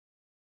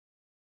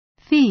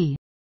Fee.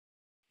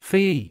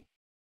 Fee.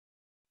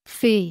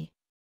 Fee.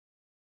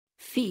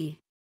 Fee.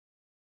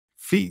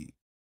 Fee.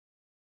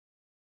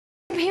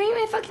 Pay me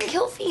my fucking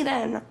kill fee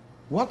then.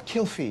 What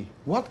kill fee?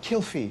 What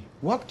kill fee?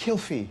 What kill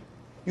fee?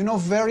 You know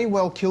very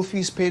well kill fee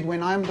is paid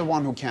when I'm the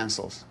one who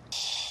cancels.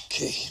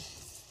 Okay.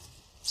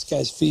 This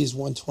guy's fee is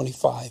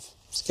 $125.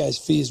 This guy's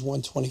fee is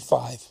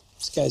 $125.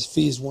 This guy's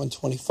fee is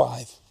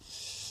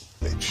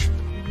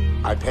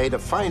 $125. I paid a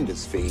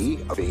finder's fee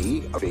of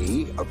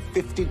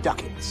 50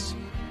 ducats.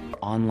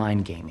 Online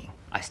gaming.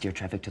 I steer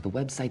traffic to the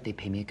website, they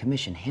pay me a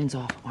commission, hands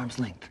off, arm's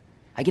length.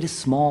 I get a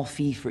small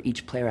fee for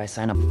each player I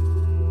sign up.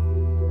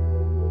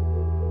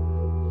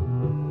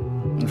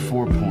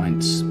 4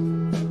 points.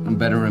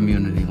 Better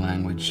immunity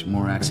language,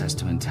 more access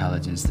to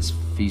intelligence. This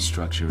fee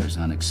structure is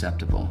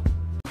unacceptable.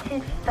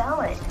 Just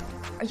spell it.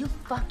 Are you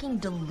fucking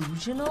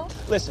delusional?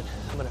 Listen,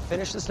 I'm gonna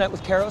finish this night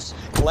with Karos,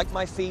 collect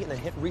my fee, and then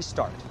hit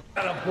restart.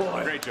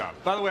 Attaboy. Great job.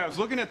 By the way, I was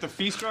looking at the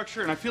fee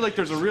structure, and I feel like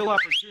there's a real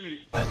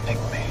opportunity. I think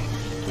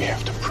we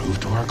have to prove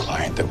to our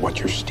client that what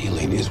you're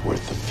stealing is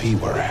worth the fee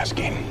we're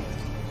asking.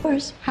 Of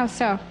course. How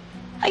so?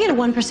 I get a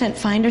 1%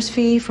 finder's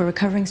fee for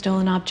recovering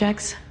stolen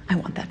objects. I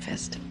want that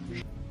fist.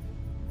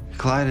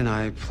 Clyde and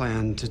I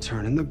plan to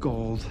turn in the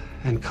gold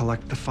and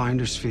collect the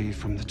finder's fee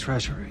from the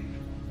treasury.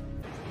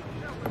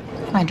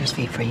 Finder's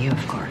fee for you,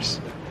 of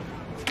course.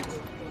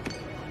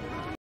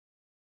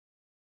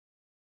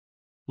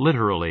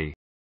 Literally.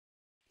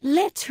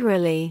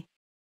 Literally.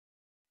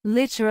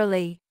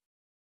 Literally.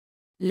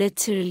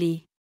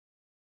 Literally.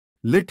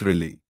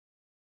 Literally.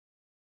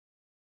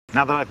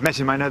 Now that I've met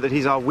him, I know that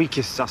he's our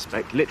weakest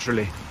suspect.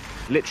 Literally.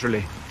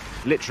 Literally.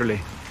 Literally.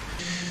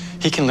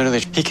 He can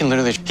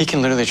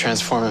literally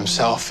transform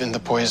himself into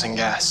poison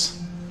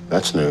gas.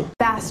 That's new.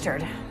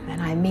 Bastard.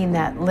 And I mean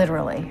that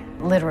literally.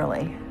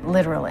 Literally.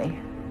 Literally.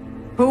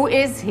 Who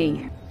is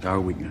he? Our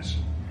weakness.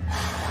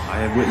 I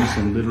have witnessed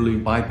him literally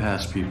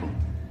bypass people.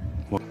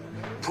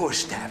 Poor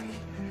Stabby.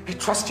 He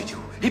trusted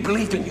you. He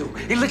believed in you.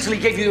 He literally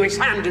gave you his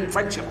hand in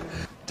friendship.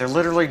 They're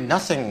literally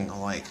nothing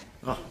alike.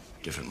 Oh,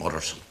 different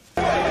motors.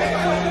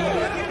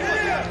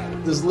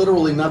 There's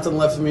literally nothing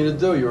left for me to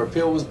do. Your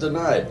appeal was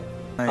denied.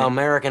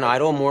 American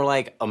Idol, more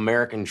like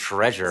American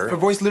Treasure. Her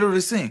voice literally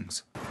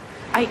sings.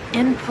 I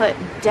input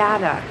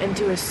data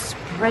into a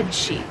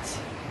spreadsheet.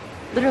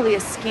 Literally, a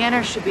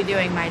scanner should be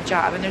doing my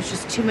job, and there's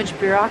just too much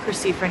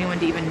bureaucracy for anyone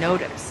to even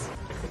notice.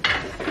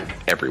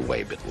 Every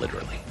way, but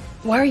literally.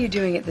 Why are you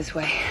doing it this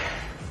way?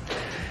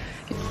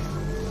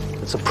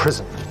 It's a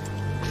prison.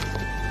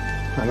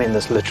 I mean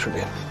this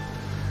literally.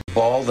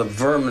 All the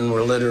vermin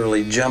were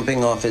literally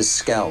jumping off his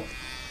scalp.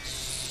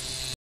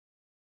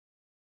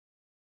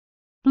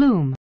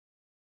 Bloom.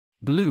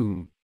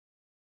 Bloom.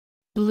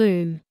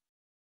 Bloom.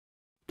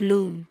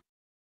 Bloom.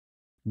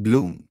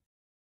 Bloom.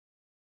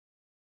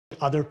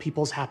 Other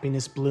people's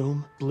happiness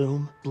bloom,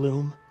 bloom,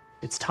 bloom.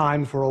 It's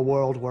time for a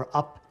world where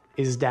up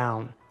is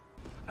down.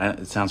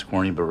 It sounds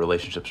corny, but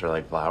relationships are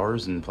like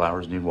flowers, and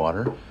flowers need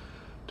water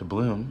to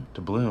bloom,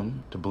 to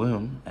bloom, to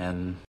bloom,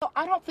 and...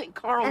 I don't think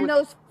Carl And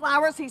those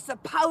flowers he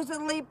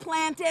supposedly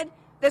planted,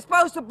 they're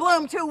supposed to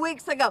bloom 2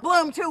 weeks ago.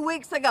 Bloom 2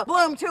 weeks ago.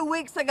 Bloom 2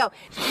 weeks ago.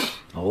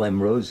 All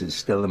them roses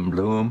still in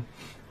bloom.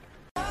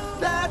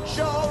 That's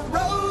your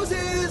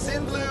roses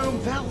in bloom.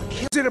 Val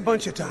kills it a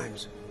bunch of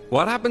times.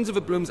 What happens if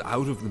it blooms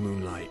out of the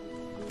moonlight?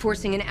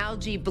 Forcing an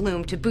algae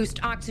bloom to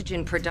boost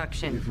oxygen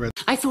production.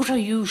 I thought I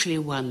usually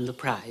won the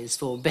prize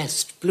for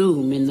best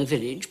bloom in the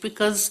village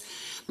because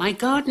my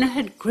gardener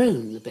had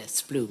grown the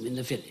best bloom in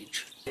the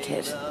village.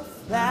 The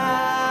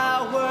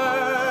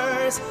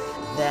flowers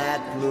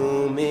that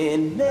bloom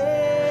in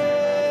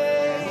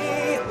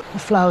May. The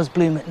flowers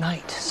bloom at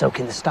night, soak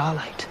in the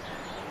starlight.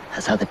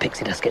 That's how the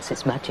pixie dust gets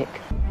its magic.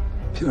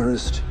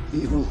 Purest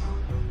evil,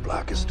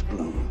 blackest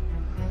bloom.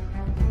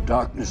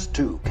 Darkness,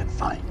 too, can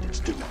find its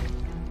doom.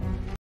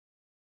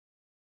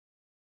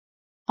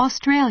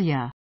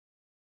 Australia.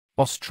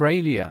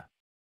 Australia.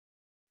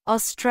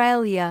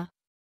 Australia.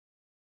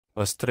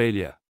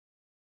 Australia.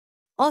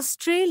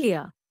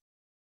 Australia.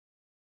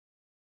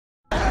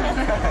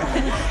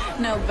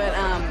 No, but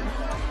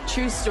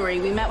true story.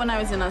 We met when I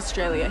was in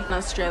Australia.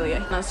 Mr.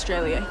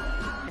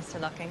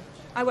 Locking,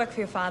 I work for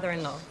your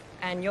father-in-law,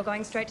 and you're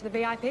going straight to the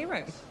VIP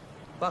room.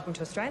 Welcome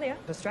to Australia,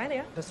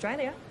 Australia,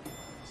 Australia.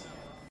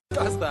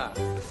 What's that?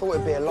 I thought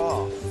it'd be a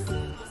laugh.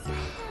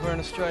 We're in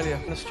Australia,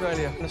 in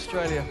Australia, in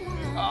Australia.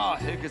 Oh,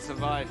 who could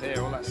survive here?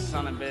 All that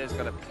sun and beer's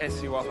got to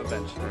piss you off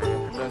eventually.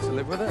 Learn to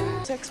live with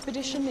it.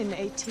 Expedition in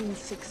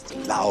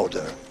 1860.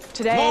 Louder.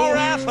 Today, More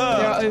effort!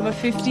 there are over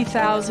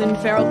 50,000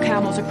 feral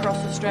camels across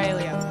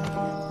Australia.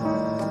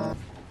 I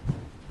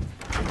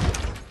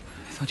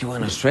thought you were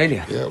in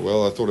Australia. Yeah,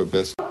 well, I thought it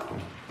best.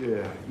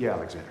 Yeah,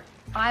 Alexander.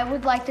 I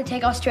would like to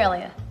take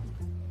Australia.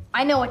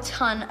 I know a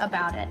ton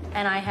about it,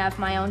 and I have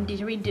my own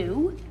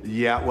didgeridoo.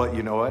 Yeah, well,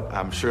 you know what?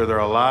 I'm sure there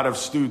are a lot of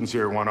students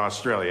here who want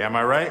Australia. Am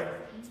I right?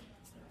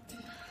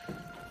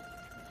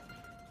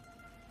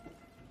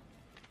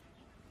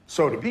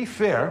 So to be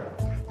fair,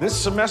 this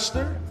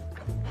semester,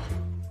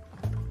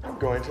 I'm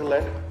going to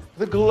let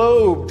the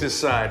globe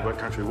decide what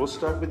country. We'll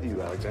start with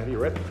you, Alexander. You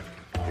ready?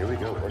 Here we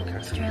go. What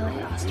country?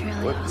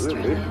 Australia, What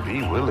Australia. will it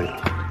be, will it?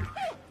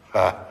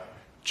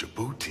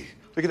 Djibouti.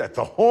 Look at that,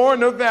 the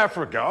Horn of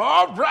Africa.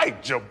 All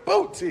right,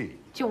 Djibouti.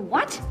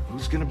 What?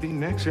 Who's gonna be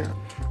next here?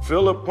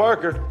 Philip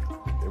Parker.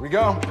 Here we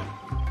go.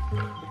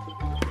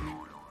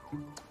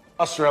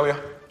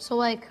 Australia. So,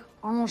 like,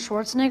 Arnold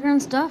Schwarzenegger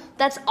and stuff?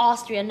 That's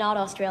Austria, not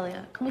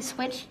Australia. Can we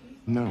switch?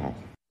 No.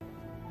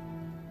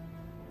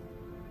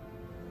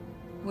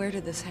 Where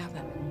did this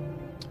happen?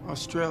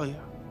 Australia.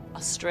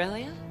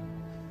 Australia?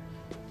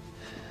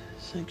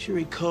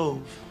 Sanctuary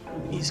Cove,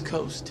 East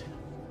Coast.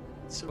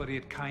 Facility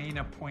at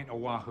Kaina Point,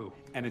 Oahu,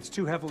 and it's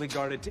too heavily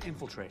guarded to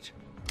infiltrate,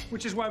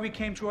 which is why we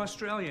came to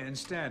Australia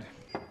instead.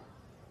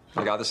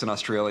 I got this in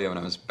Australia when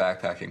I was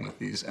backpacking with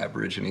these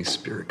Aborigine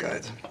spirit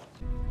guides.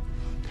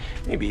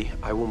 Maybe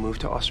I will move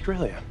to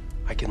Australia.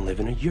 I can live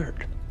in a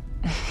yurt.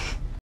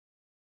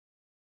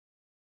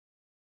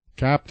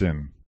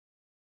 Captain.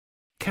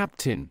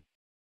 Captain.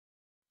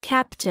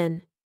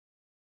 Captain.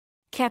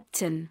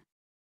 Captain.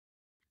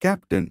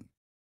 Captain.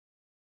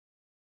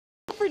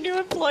 For new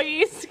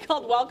employees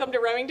called Welcome to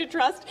Remington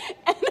Trust,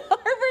 and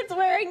Harvard's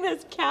wearing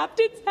this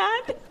captain's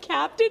hat,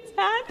 captain's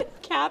hat,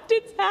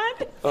 captain's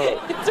hat.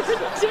 It's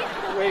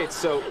ridiculous. Wait,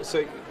 so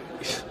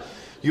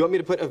you want me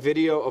to put a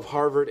video of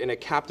Harvard in a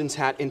captain's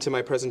hat into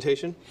my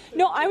presentation?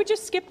 No, I would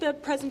just skip the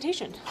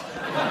presentation.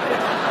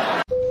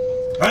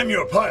 I'm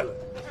your pilot.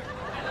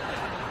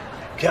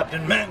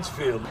 Captain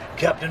Mansfield,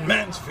 Captain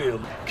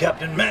Mansfield,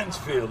 Captain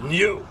Mansfield, and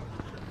you.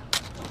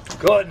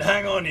 Go ahead and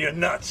hang on to your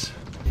nuts.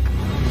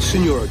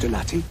 Signora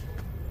Donati.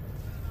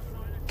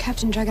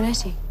 Captain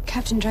Dragonetti.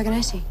 Captain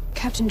Dragonetti.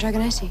 Captain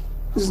Dragonetti.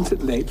 Isn't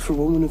it late for a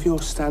woman of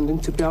your standing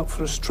to be out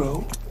for a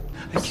stroll?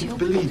 I can't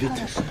believe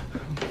it.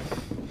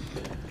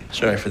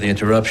 Sorry for the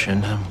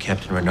interruption. I'm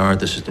Captain Renard.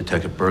 This is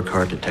Detective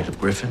Burkhardt, Detective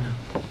Griffin.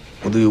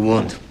 What do you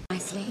want?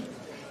 Nicely.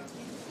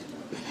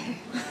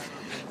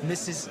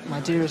 This is my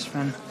dearest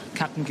friend,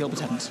 Captain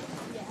Gilbert Evans.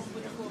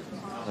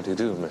 How do you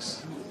do,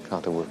 Miss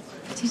Carterwood?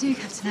 What do you do,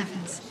 Captain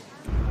Evans?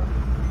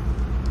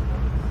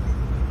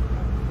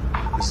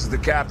 This is the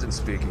captain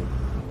speaking.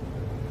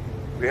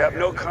 We have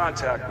no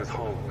contact with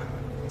home.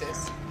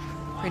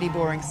 Pretty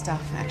boring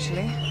stuff,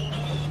 actually.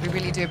 We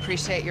really do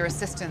appreciate your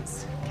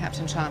assistance,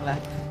 Captain Chandler.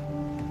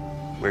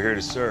 We're here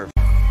to serve.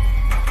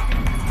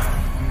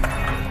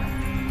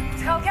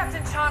 Tell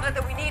Captain Chandler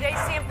that we need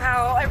AC and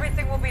power or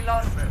everything will be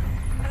lost.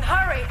 And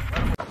hurry!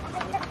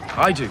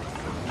 I do.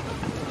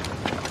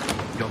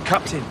 Your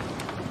captain.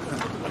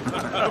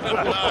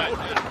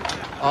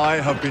 I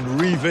have been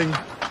reaving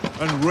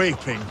and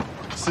raping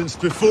since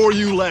before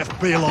you left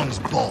Balon's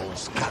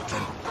balls,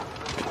 Captain.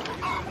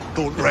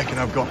 Don't reckon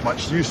I've got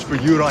much use for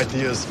your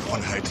ideas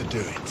on how to do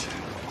it.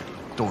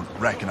 Don't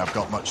reckon I've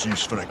got much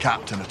use for a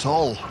captain at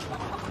all.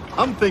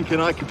 I'm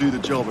thinking I could do the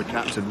job of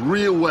captain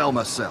real well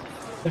myself.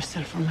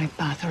 Yourself from my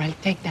path, or I'll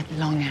take that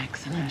long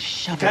axe and I'll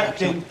shove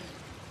Captain. it up your...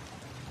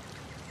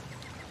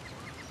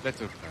 Let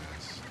her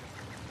pass.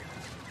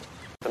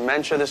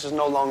 Dementia, this is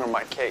no longer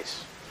my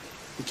case.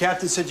 The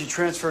captain said you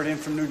transferred in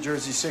from New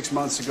Jersey 6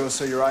 months ago,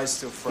 so your eye's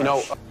still fresh. You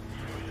know...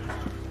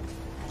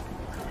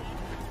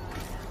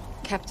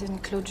 Captain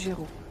Claude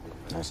Giroux.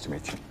 Nice to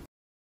meet you.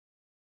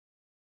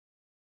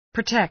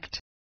 Protect.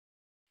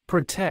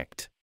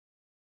 Protect.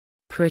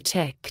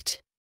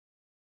 Protect.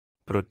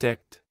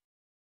 Protect.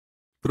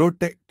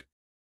 Protect.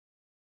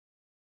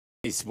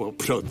 This will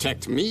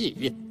protect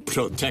me.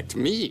 Protect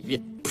me.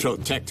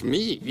 Protect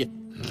me.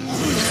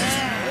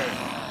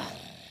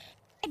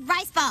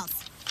 Rice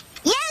balls.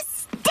 You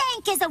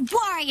stink as a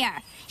warrior.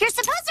 You're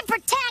supposed to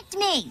protect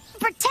me.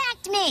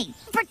 Protect me.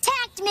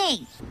 Protect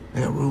me.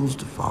 They got rules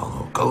to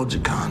follow, codes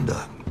of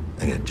conduct.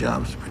 They got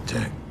jobs to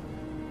protect.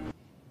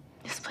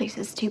 This place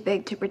is too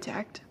big to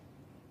protect.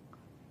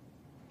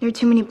 There are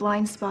too many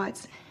blind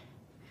spots.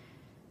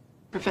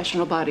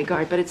 Professional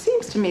bodyguard, but it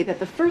seems to me that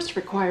the first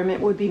requirement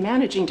would be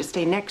managing to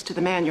stay next to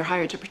the man you're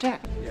hired to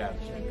protect. Yeah.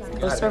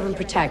 Go serve and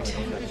protect.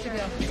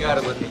 You got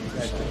it, Libby.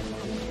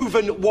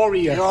 Proven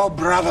warrior. Your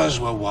brothers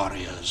were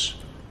warriors.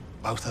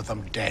 Both of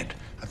them dead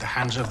at the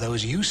hands of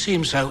those you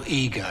seem so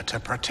eager to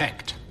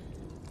protect.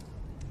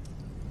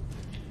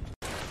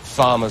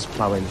 Farmers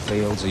ploughing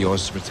fields are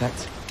yours to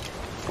protect.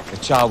 The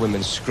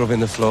charwomen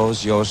scrubbing the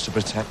floors, yours to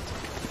protect.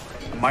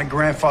 My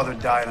grandfather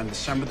died on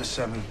December the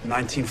 7th,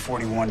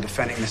 1941,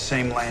 defending the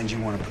same land you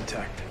want to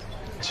protect.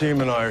 Team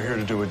and I are here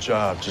to do a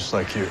job just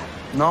like you.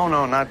 No,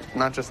 not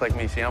just like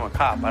me. See, I'm a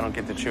cop. I don't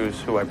get to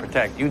choose who I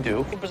protect. You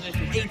do.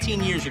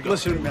 18 years ago.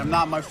 Listen to me, I'm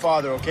not my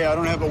father, okay? I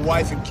don't have a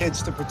wife and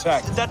kids to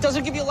protect. That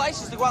doesn't give you a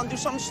license to go out and do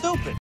something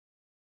stupid.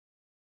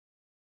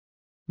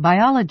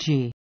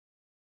 Biology.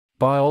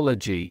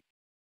 Biology.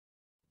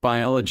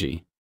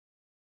 Biology.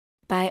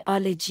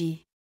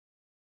 Biology.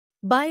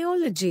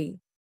 Biology.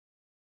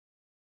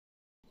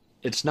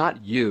 It's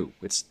not you.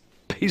 It's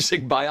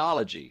basic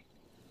biology.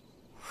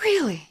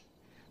 Really?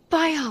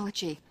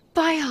 Biology.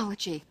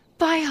 Biology.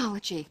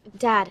 Biology.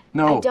 Dad.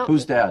 No, I don't...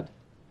 who's dad?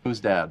 Who's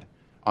dad?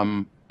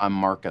 I'm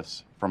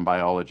Marcus from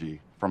biology.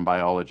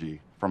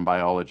 from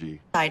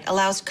biology.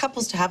 Allows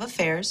couples to have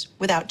affairs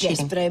without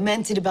cheating. Yes, but I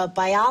meant it about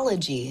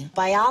biology.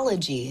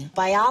 Biology.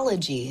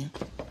 Biology.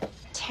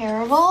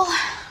 Terrible.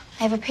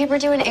 I have a paper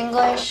due in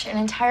English, an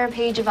entire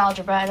page of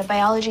algebra, and a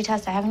biology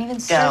test I haven't even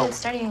started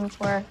studying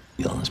for.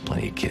 There's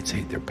plenty of kids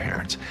hate their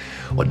parents.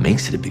 What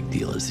makes it a big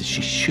deal is that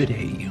she should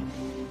hate you.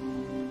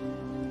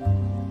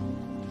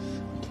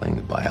 Playing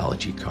the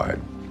biology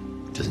card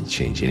doesn't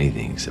change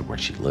anything except where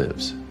she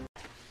lives.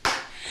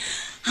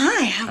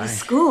 Hi, how was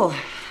school?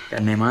 Got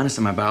an A-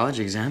 on my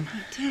biology exam.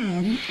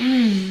 You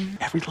did?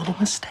 Every little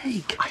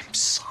mistake. I'm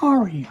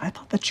sorry. I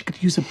thought that you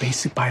could use a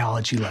basic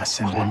biology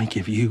lesson. Well, let me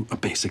give you a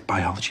basic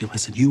biology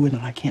lesson. You and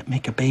I can't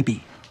make a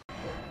baby.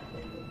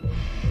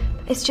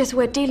 It's just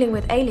we're dealing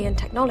with alien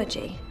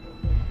technology.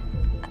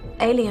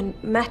 Alien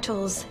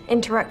metals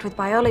interact with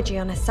biology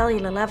on a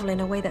cellular level in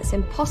a way that's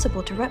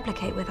impossible to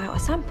replicate without a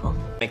sample.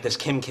 Make this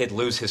Kim kid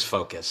lose his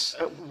focus.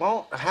 It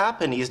won't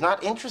happen. He's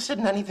not interested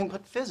in anything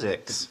but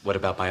physics. What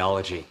about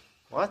biology?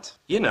 What?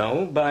 You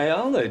know,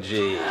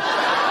 biology.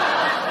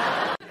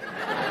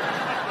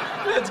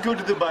 Let's go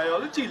to the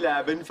biology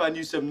lab and find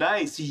you some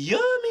nice,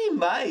 yummy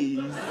mice.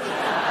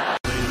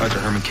 Dr.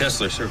 Herman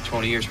Kessler served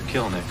 20 years for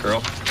killing that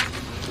girl.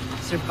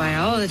 It's a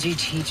biology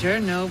teacher,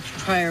 no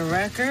prior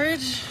record.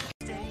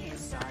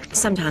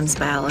 Sometimes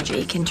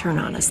biology can turn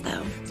on us,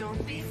 though.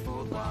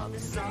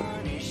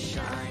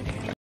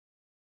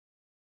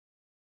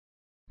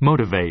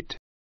 Motivate.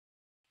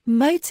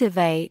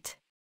 Motivate.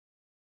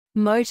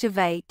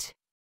 Motivate.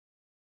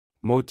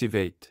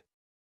 Motivate.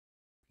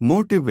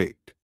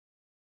 Motivate.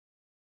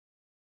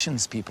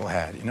 People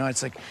had, you know,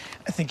 it's like,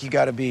 I think you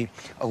got to be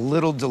a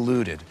little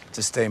deluded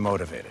to stay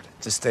motivated,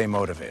 to stay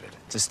motivated,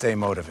 to stay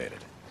motivated.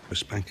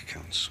 His bank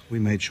accounts. We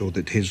made sure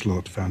that his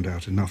lot found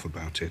out enough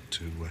about it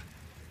to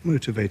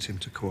motivate him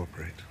to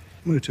cooperate.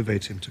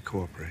 Motivate him to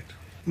cooperate.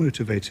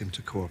 Motivate him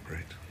to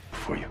cooperate.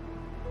 For you.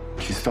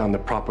 She's found the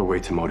proper way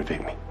to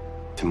motivate me.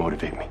 To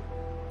motivate me.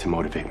 To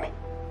motivate me.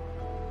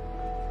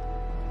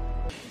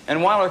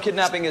 And while her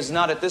kidnapping is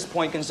not at this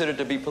point considered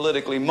to be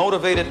politically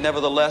motivated,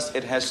 nevertheless,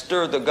 it has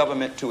stirred the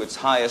government to its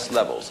highest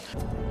levels.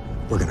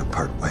 We're gonna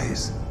part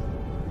ways.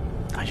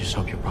 I just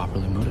hope you're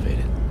properly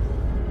motivated.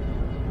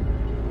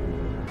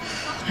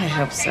 I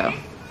hope so.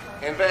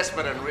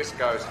 Investment and risk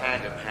goes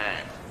hand in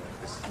hand.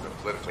 This is a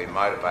politically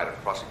motivated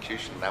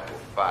prosecution that will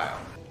fail.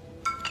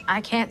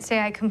 I can't say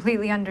I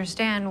completely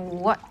understand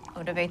what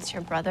motivates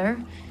your brother.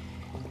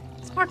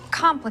 It's more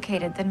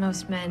complicated than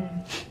most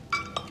men.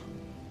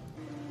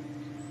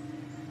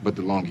 But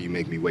the longer you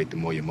make me wait, the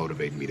more you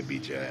motivate me to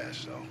beat your ass,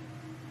 so.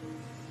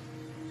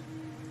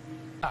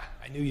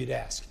 I knew you'd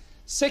ask.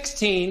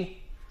 16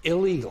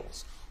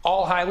 illegals,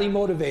 all highly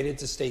motivated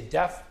to stay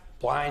deaf,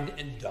 blind,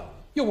 and dumb.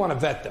 You'll want to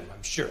vet them,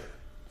 I'm sure.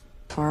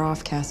 Far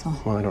off, Castle.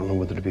 Well, I don't know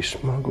whether to be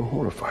smug or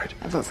horrified.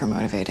 I vote for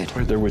motivated.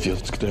 Right there with you.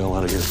 Let's get the hell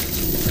out of here.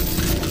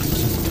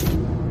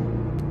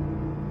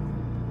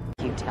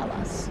 You tell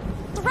us.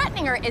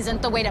 Threatening her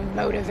isn't the way to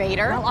motivate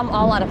her. Well, I'm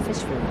all out of fish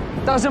food.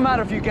 Doesn't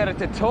matter if you get her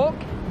to talk.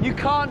 You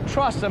can't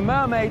trust a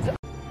mermaid.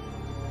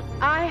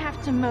 I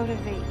have to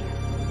motivate you.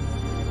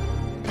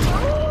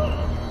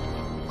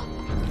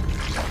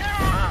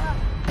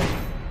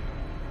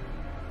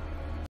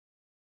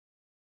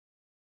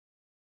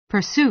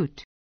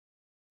 Pursuit.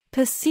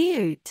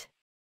 Pursuit.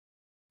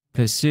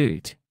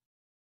 Pursuit.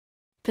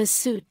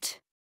 Pursuit.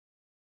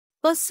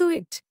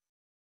 Pursuit.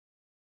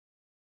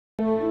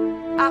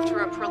 After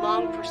a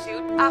prolonged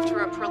pursuit,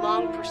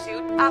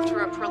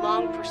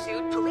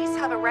 police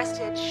have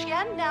arrested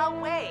Xian Nao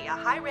Wei, a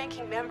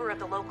high-ranking member of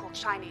the local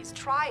Chinese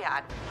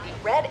triad. The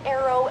Red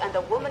Arrow and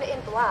the Woman in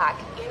Black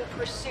in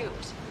pursuit.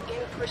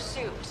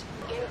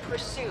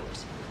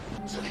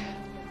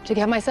 To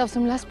get myself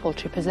some less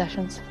paltry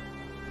possessions.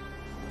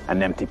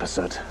 An empty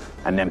pursuit.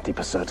 An empty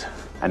pursuit.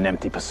 An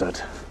empty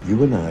pursuit.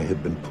 You and I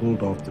have been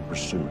pulled off the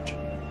pursuit.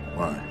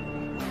 Why?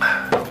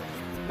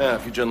 Now,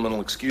 if you gentlemen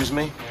will excuse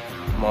me,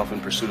 I'm off in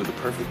pursuit of the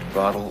perfect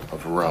bottle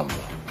of rum.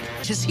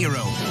 His hero,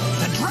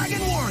 the Dragon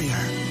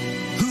Warrior,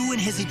 who in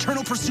his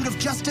eternal pursuit of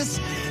justice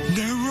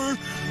never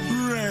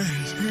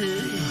rests.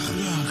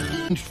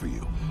 For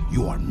you,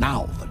 you are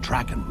now the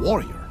Dragon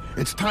Warrior.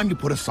 It's time to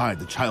put aside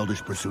the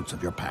childish pursuits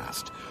of your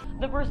past.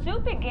 The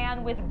pursuit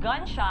began with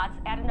gunshots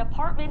at an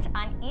apartment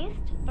on East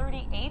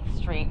 38th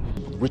Street.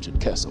 Richard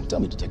Castle,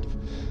 tell me, Detective,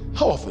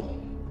 how often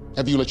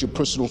have you let your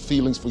personal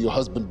feelings for your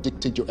husband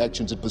dictate your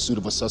actions in pursuit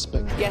of a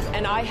suspect? Yes,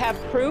 and I have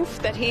proof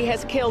that he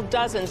has killed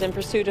dozens in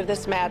pursuit of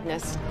this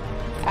madness.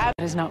 That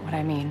is not what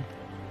I mean.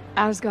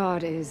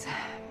 Asgard is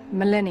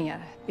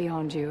millennia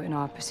beyond you in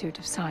our pursuit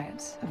of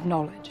science, of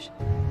knowledge.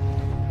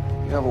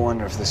 You ever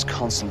wonder if this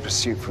constant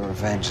pursuit for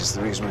revenge is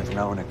the reason we've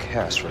known who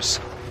cares for us?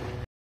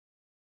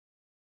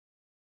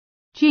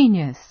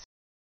 Genius.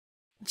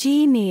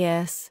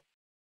 Genius.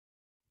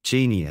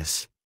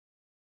 Genius.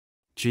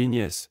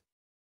 Genius.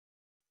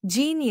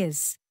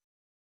 Genius.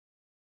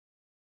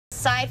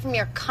 Aside from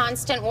your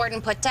constant word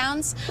and put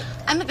downs,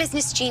 I'm a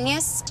business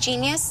genius,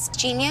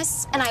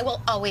 and I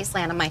will always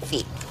land on my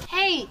feet.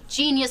 Hey,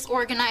 genius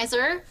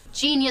organizer,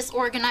 genius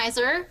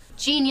organizer,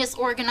 genius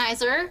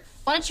organizer.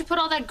 Why don't you put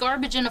all that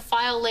garbage in a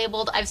file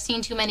labeled "I've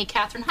seen too many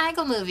Katherine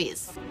Heigl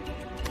movies"?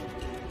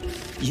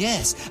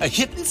 Yes, a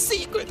hidden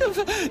secret of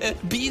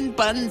bean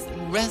bun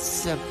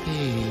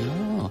recipe.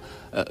 Oh,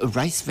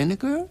 rice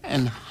vinegar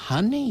and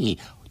honey.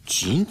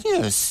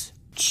 Genius,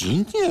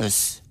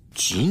 genius,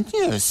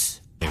 genius.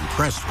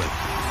 Impressed with.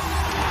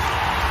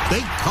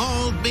 They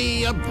called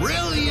me a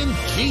brilliant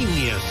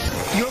genius.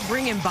 You're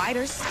bringing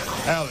biters?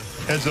 Alan,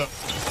 heads up.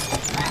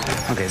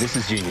 Okay, this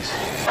is genius.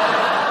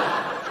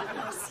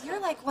 So you're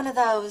like one of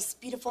those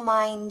beautiful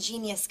mind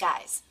genius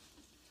guys.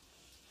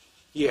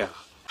 Yeah.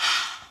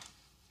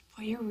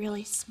 Boy, you're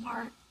really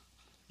smart.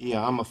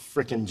 Yeah, I'm a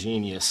frickin'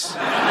 genius.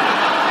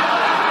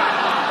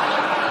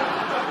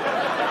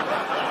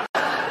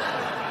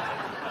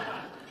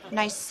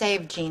 Nice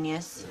save,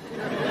 genius.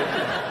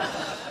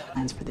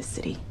 Plans for the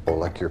city. Or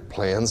like your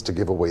plans to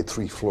give away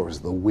 3 floors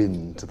of the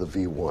Wynn to the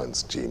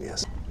V1s,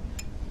 genius.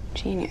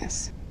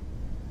 Genius.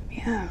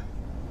 Yeah.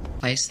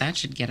 Place that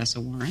should get us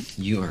a warrant.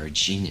 You are a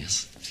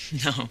genius.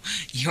 No,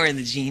 you're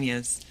the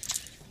genius.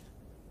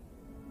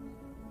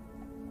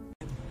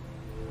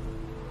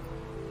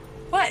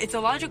 What? It's a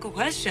logical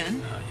question.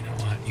 You know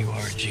what? You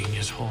are a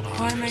genius. Hold on.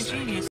 Why am I a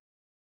genius?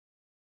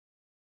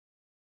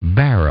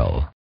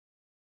 Barrel.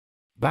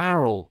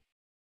 Barrel.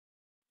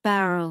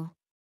 Barrel.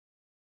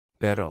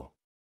 Barrel.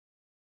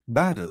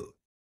 Battle.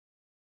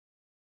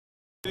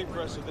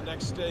 Press at the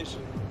next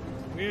station.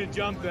 We need to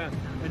jump in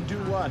and do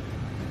what?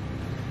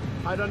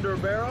 Hide under a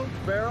barrel?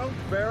 Barrel?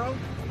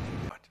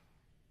 What?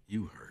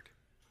 You heard.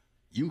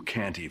 You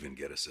can't even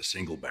get us a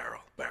single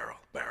barrel.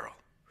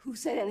 Who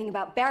said anything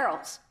about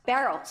barrels?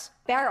 Barrels.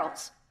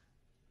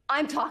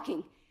 I'm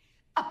talking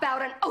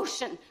about an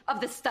ocean of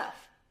this stuff.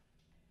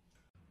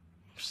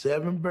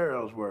 7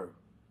 barrels worth.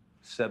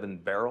 7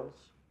 barrels?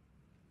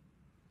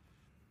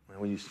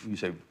 When you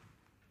say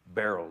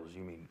barrels,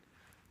 you mean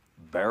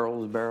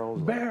barrels?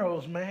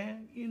 Barrels,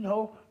 man. You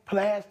know,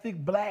 plastic,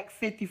 black,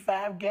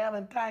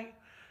 55-gallon type.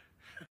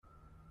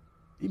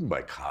 Even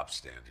by cop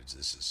standards,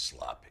 this is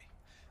sloppy.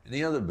 And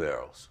the other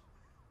barrels,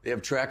 they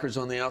have trackers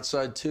on the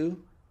outside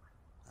too?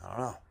 I don't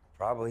know.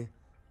 Probably.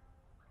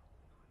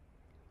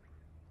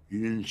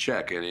 You didn't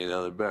check any of the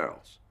other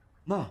barrels?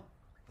 No.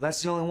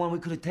 That's the only one we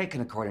could have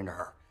taken, according to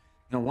her.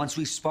 You know, once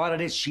we spotted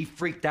it, she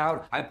freaked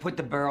out. I put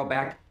the barrel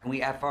back, and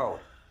we FO'd.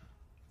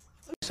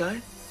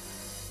 Sorry?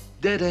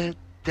 Dead.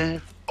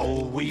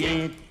 Oh, we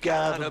ain't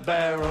got a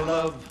barrel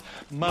of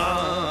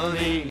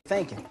money.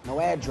 Thinking. No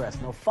address,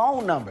 no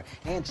phone number.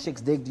 And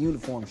chicks dig the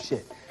uniform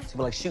shit. So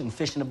we're like shooting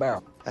fish in a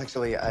barrel.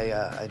 Actually,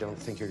 I don't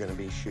think you're going to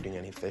be shooting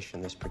any fish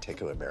in this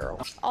particular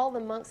barrel. All the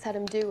monks had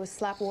him do was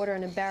slap water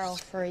in a barrel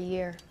for a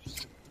year.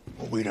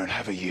 Well, we don't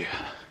have a year.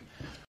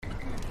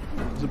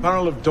 There's a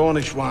barrel of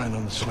Dornish wine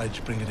on the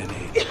sledge. Bring it in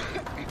here.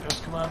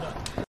 Yes, Commander.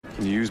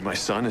 Can you use my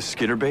son as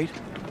skitter bait?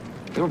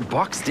 They were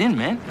boxed in,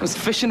 man. It was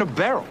fish in a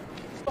barrel.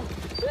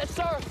 Yes,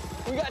 sir.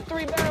 We got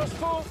 3 barrels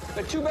full,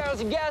 2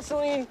 barrels of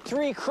gasoline,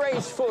 3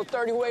 crates full of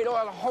 30 weight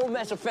oil, a whole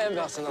mess of fan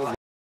belts and the like.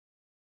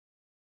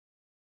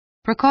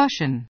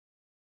 Precaution.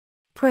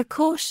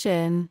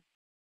 Precaution.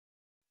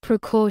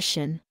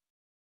 Precaution.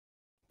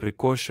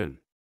 Precaution.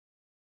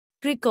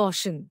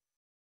 Precaution.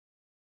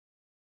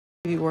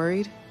 Are you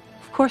worried?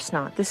 Of course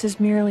not. This is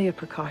merely a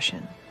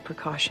precaution.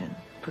 Precaution.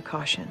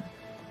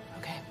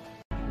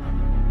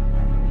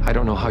 I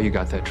don't know how you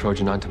got that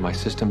Trojan onto my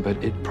system, but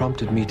it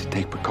prompted me to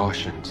take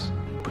precautions.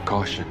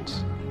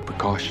 Precautions.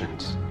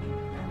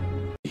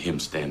 Him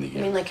standing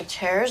You mean like a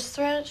terrorist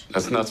threat?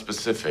 That's not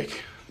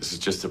specific. This is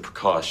just a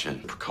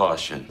precaution.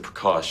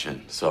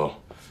 So,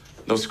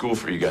 no school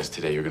for you guys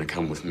today. You're going to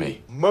come with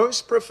me.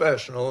 Most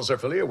professionals are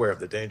fully aware of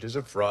the dangers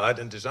of fraud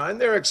and design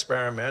their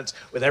experiments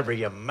with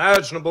every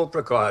imaginable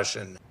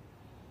precaution.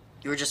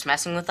 You were just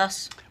messing with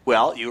us?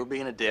 Well, you were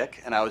being a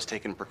dick, and I was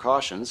taking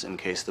precautions in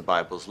case the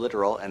Bible's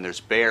literal and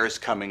there's bears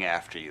coming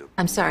after you.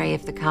 I'm sorry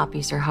if the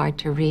copies are hard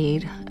to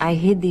read. I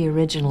hid the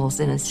originals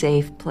in a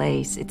safe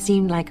place. It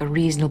seemed like a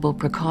reasonable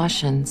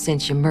precaution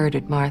since you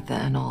murdered Martha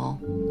and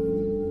all.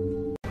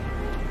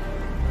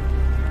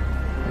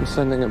 I'm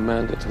sending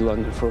Amanda to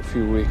London for a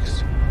few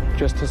weeks,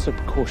 just as a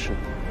precaution.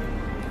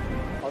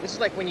 Oh, this is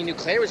like when you knew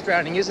Claire was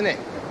drowning, isn't it?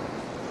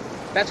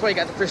 That's why you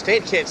got the first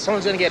aid kit.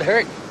 Someone's gonna get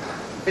hurt.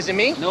 Is it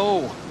me?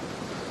 No.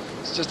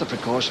 It's just a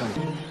precaution.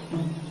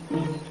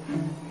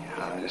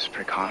 Just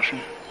precaution?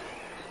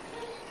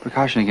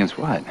 Precaution against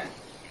what?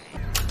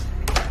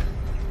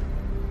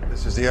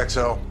 This is the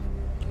XL.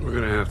 We're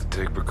gonna have to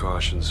take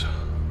precautions.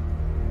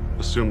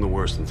 Assume the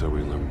worst until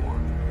we learn more.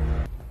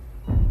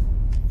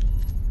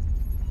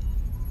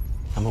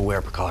 I'm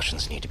aware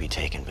precautions need to be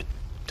taken, but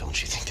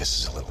don't you think this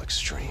is a little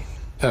extreme?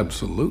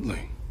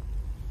 Absolutely.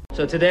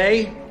 So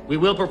today, we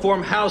will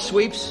perform house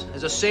sweeps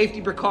as a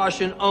safety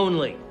precaution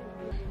only.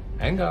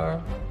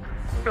 Hangar.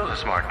 Bill's a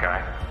smart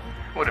guy.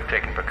 Would have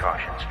taken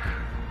precautions.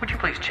 Would you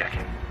please check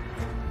him?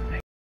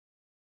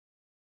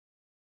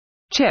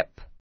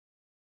 Chip.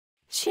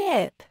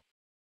 Chip.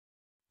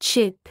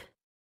 Chip.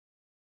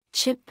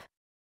 Chip.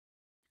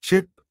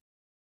 Chip.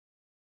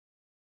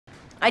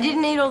 I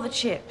didn't eat all the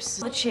chips.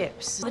 The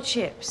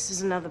chips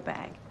is another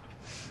bag.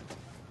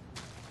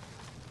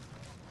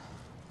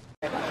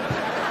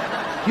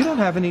 You don't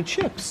have any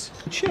chips.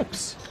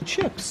 Chips.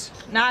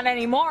 Not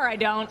anymore, I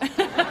don't.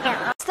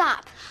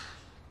 Stop.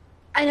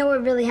 I know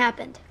what really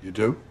happened. You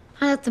do?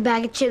 I left a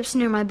bag of chips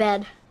near my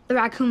bed. The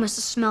raccoon must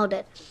have smelled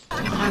it.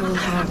 I will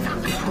have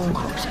a prawn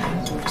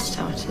cocktail for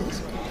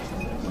starters,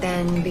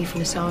 then beef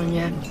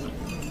lasagna,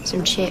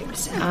 some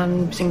chips,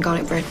 and some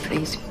garlic bread,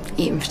 please.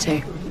 Eat them for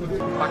two.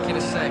 Back in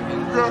a second.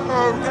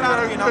 Get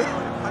out of here now.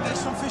 I'll get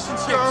some fish and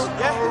chips,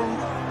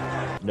 yeah?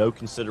 No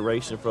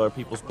consideration for other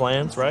people's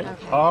plans, right?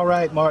 Okay. All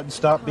right, Martin,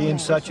 stop being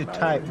such a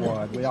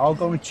tightwad. We're all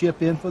going to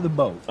chip in for the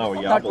boat. Oh, yeah.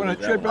 I'm not going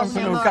to chip in for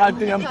no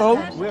goddamn boat.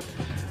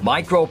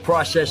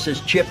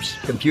 Microprocessors, chips,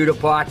 computer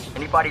parts.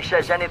 Anybody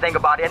says anything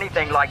about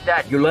anything like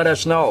that, you let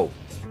us know.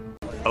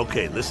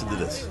 Okay, listen to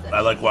this. I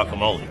like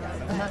guacamole,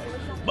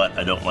 but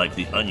I don't like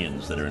the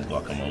onions that are in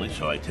guacamole,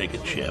 so I take a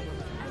chip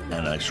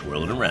and I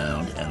swirl it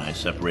around and I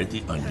separate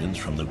the onions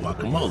from the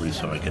guacamole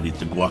so I can eat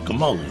the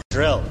guacamole.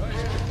 Drill.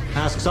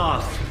 Masks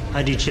off.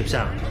 I do chips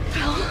out.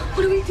 Phil,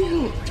 what do we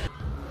do?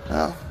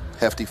 Well,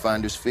 hefty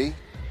finder's fee.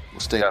 We'll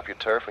stay off your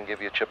turf and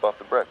give you a chip off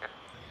the brick.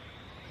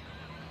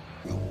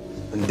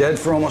 Been dead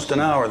for almost an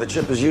hour. The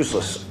chip is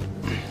useless.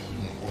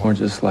 Or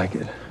just like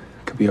it.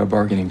 Could be our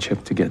bargaining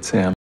chip to get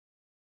Sam.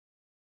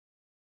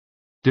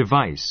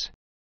 Device.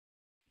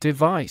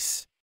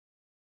 Device.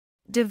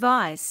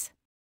 Device.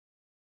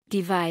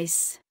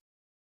 Device.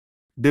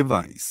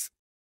 Device.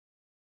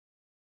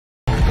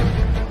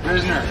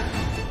 Prisoner,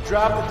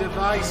 drop the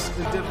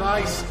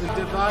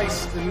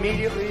device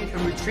immediately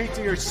and retreat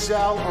to your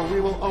cell or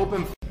we will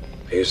open.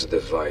 Here's a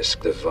device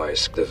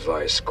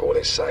called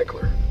a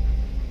cycler.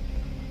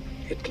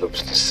 It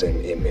loops the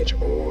same image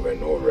over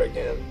and over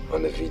again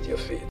on the video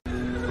feed.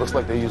 Looks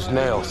like they used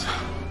nails.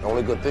 The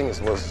only good thing is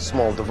it was a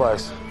small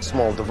device.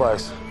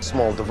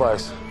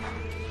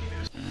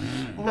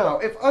 Now,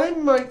 if I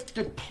might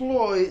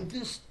deploy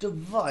this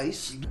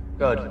device...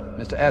 Good.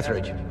 Mr.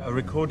 Etheridge. A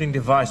recording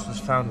device was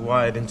found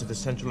wired into the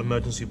central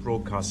emergency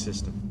broadcast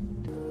system.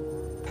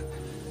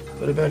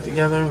 Put it back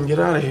together and get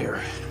out of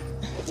here.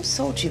 Who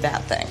sold you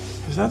that thing?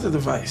 It's not the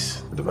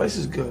device. The device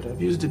is good.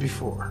 I've used it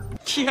before.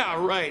 Yeah,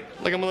 right.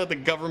 Like I'm gonna let the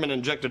government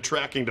inject a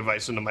tracking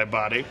device into my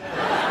body.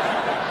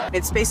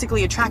 It's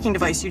basically a tracking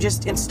device. You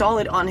just install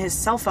it on his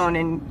cell phone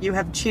and you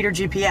have cheater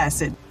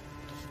GPS.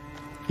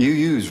 You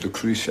used a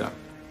cruise ship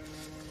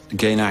to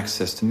gain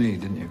access to me,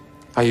 didn't you?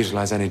 I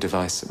utilize any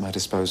device at my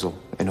disposal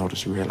in order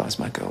to realize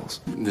my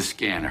goals. The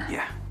scanner.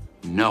 Yeah.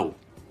 No.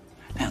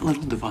 That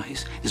little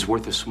device is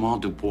worth a small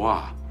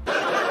Dubois.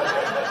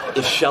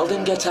 If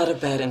Sheldon gets out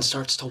of bed and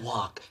starts to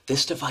walk,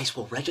 this device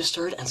will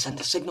register it and send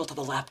the signal to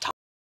the laptop.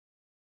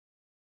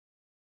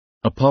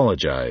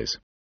 Apologize.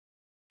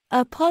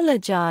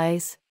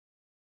 Apologize.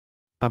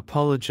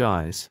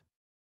 Apologize.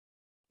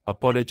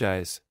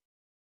 Apologize.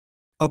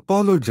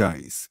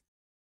 Apologize.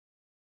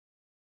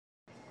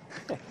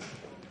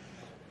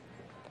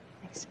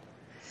 Thanks.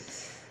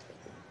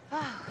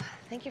 Oh,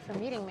 thank you for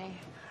meeting me.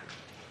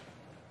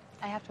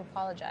 I have to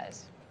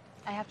apologize.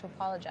 I have to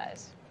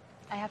apologize.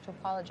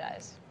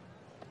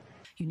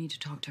 You need to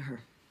talk to her.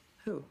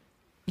 Who?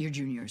 Your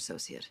junior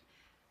associate.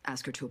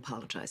 Ask her to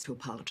apologize to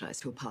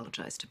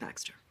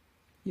Baxter.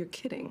 You're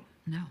kidding.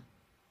 No.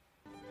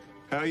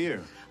 How are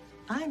you?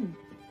 I'm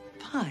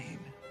fine.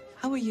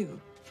 How are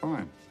you?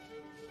 Fine.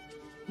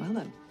 Well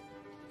then,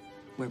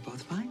 we're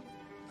both fine.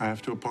 I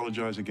have to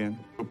apologize again.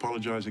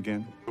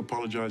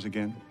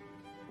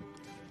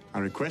 I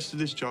requested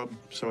this job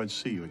so I'd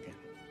see you again.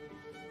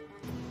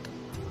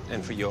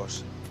 And for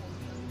yours.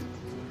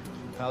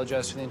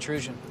 Apologize for the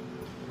intrusion.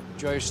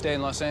 Enjoy your stay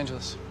in Los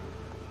Angeles.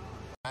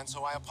 And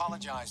so I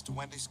apologize to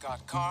Wendy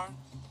Scott Carr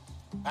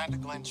and to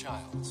Glenn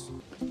Childs.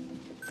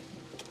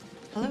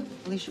 Hello,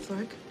 Alicia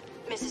Florrick.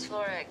 Mrs.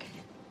 Florrick,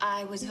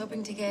 I was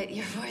hoping to get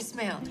your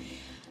voicemail.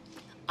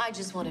 I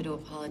just wanted to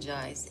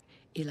apologize.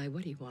 Eli,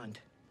 what do you want?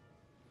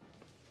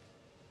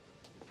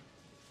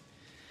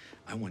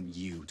 I want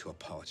you to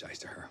apologize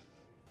to her.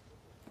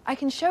 I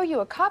can show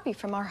you a copy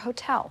from our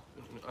hotel.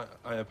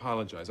 I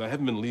apologize. I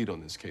haven't been lead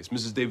on this case.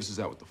 Mrs. Davis is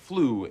out with the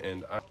flu,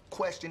 and I...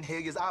 Question here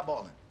is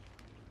eyeballing.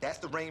 That's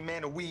the Rain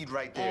Man of weed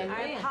right there.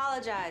 I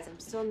apologize. I'm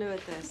still new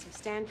at this. I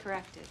stand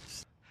corrected.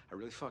 I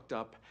really fucked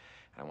up,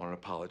 and I want to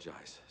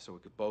apologize so we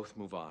could both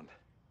move on.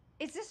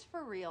 Is this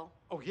for real?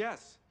 Oh,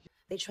 yes.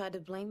 They tried to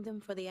blame them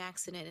for the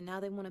accident, and now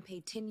they want to pay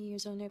 10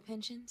 years on their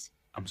pensions?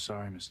 I'm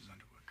sorry, Mrs.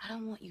 Underwood. I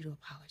don't want you to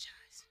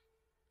apologize.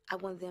 I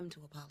want them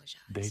to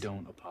apologize. They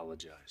don't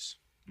apologize.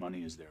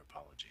 Money is their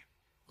apology.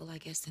 Well, I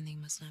guess then they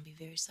must not be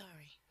very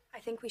sorry. I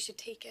think we should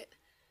take it.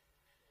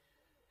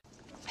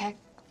 Peck.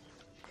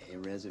 A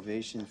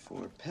reservation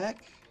for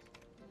Peck.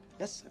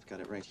 Yes, I've got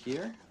it right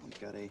here. We've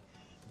got a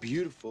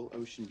beautiful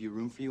ocean view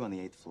room for you on the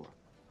 8th floor.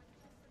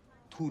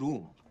 2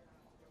 room.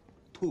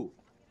 2.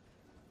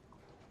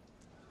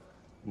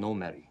 No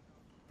Mary.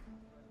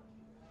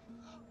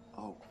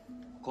 Oh,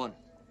 권.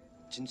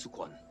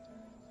 진수권.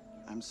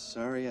 I'm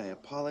sorry, I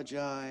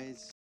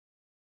apologize.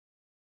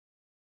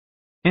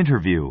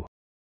 Interview.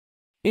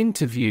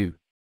 Interview.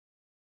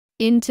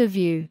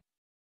 Interview.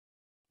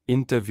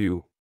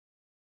 Interview.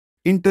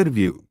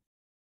 Interview.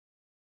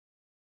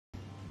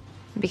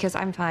 Because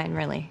I'm fine,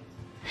 really.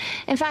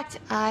 In fact,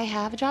 I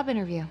have a job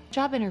interview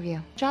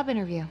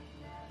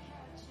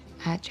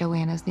at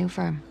Joanna's new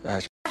firm.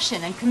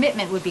 Passion and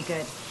commitment would be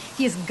good.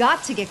 He has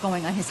got to get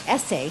going on his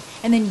essay,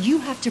 and then you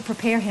have to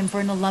prepare him for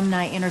an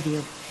alumni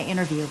interview.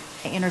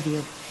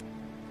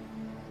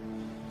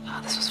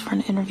 Oh, this was for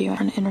an interview,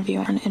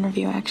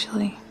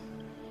 actually.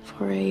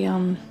 For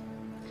a,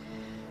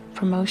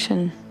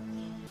 promotion.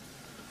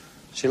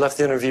 She left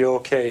the interview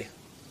okay.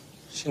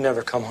 She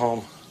never come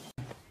home.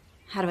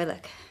 How do I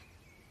look?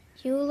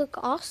 You look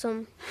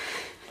awesome.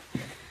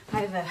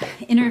 I have an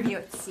interview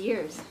at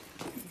Sears.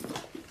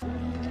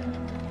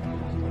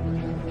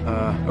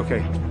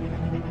 Okay.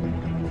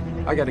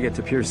 I gotta get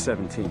to Pier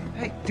 17.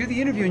 Hey, do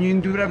the interview and you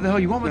can do whatever the hell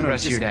you want with the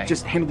rest of your day.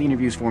 Just handle the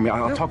interviews for me.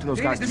 I'll talk to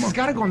those guys This tomorrow. has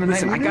got to go on the night.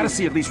 Listen, I gotta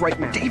see at least right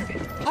now.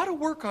 David. How to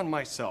work on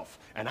myself,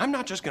 and I'm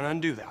not just gonna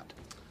undo that.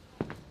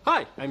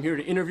 Hi, I'm here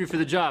to interview for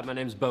the job. My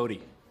name's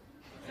Bodie.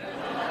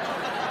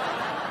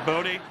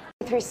 Bodie?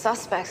 3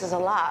 suspects is a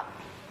lot.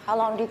 How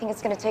long do you think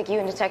it's going to take you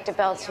and Detective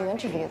Bell to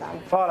interview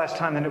them? Far less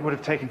time than it would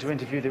have taken to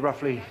interview the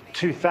roughly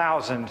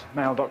 2,000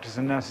 male doctors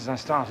and nurses I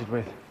started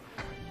with.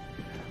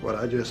 What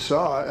I just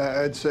saw,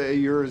 I'd say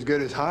you're as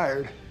good as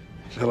hired.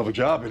 It's a hell of a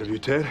job interview,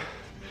 Ted.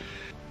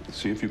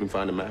 See if you can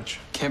find a match.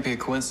 Can't be a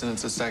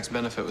coincidence that Stack's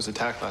benefit was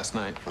attacked last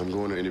night. I'm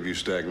going to interview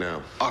Stagg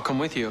now. I'll come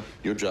with you.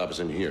 Your job is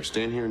in here.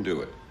 Stay in here and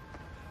do it.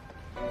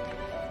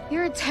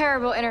 You're a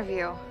terrible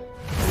interview.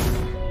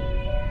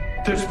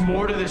 There's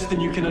more to this than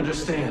you can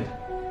understand.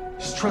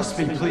 Just trust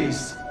me,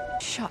 please.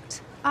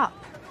 Shut up.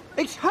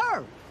 It's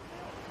her!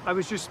 I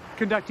was just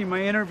conducting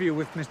my interview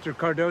with Mr.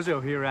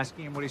 Cardozo here,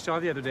 asking him what he saw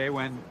the other day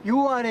when...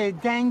 You are a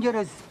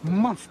dangerous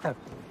monster.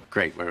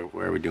 Great.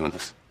 Where are we doing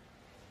this?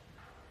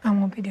 I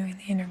won't be doing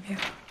the interview.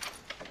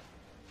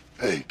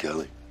 Hey,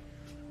 Kelly.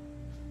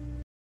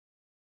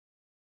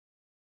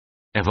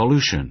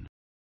 Evolution.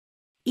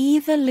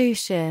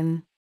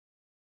 Evolution.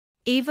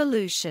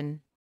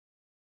 Evolution.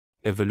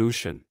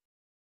 Evolution.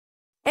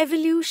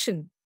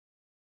 Evolution.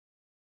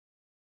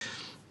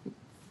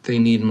 They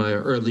need my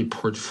early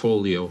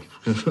portfolio.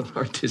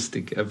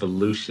 Artistic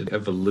evolution.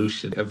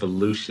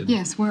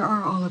 Yes, where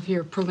are all of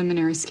your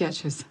preliminary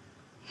sketches?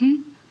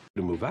 To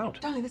move out.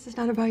 Darling, this is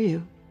not about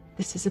you.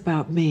 This is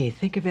about me.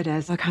 Think of it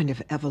as a kind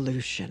of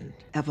evolution.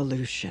 You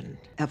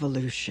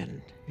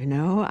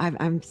know,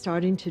 I'm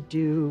starting to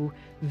do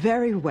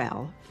very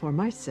well for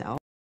myself.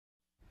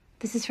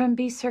 This is from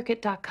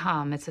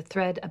beecircuit.com. It's a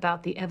thread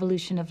about the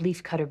evolution of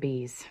leafcutter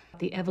bees.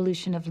 The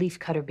evolution of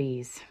leafcutter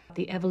bees.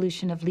 The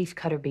evolution of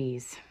leafcutter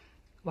bees.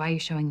 Why are you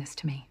showing this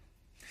to me?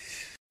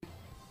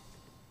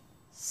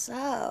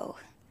 So,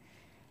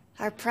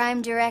 our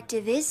prime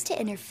directive is to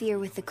interfere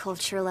with the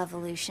cultural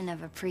evolution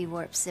of a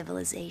pre-warp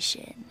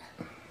civilization.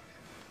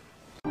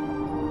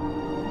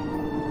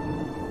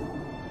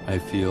 I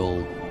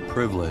feel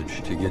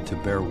privileged to get to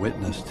bear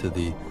witness to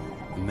the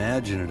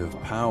imaginative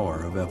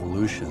power of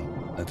evolution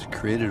that's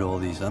created all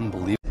these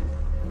unbelievable...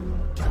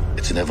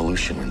 It's an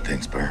evolution when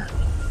things burn.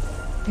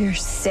 You're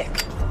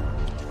sick.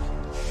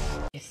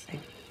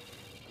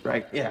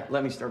 Right, yeah,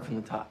 let me start from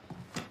the top.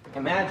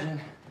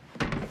 Imagine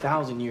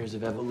 1,000 years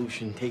of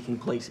evolution taking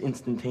place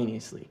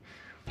instantaneously.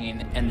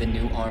 And the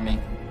new army.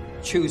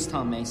 Choose,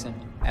 Tom Mason.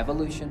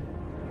 Evolution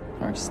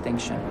or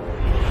extinction.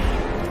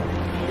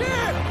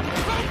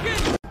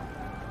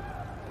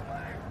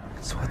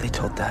 That's what they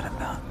told Dad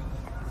about.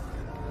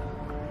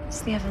 It's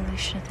the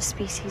evolution of the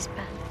species,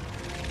 Ben.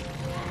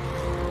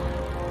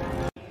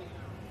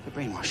 They're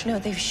brainwashing. No,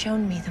 they've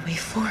shown me the way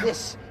forward.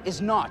 This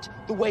is not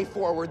the way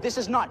forward. This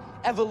is not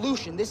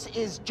evolution. This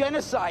is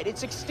genocide.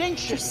 It's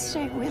extinction. Just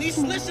stay with Please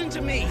me. listen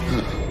to me.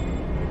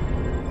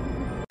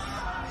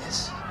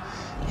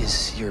 This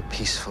is your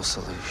peaceful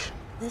solution.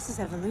 This is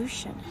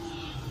evolution.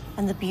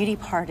 And the beauty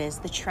part is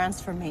the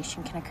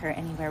transformation can occur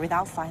anywhere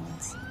without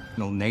violence.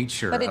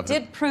 Nature But it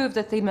did prove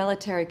that the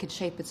military could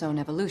shape its own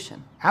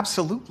evolution.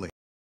 Absolutely.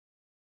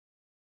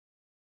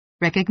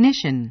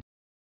 Recognition.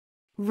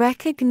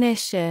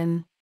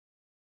 Recognition.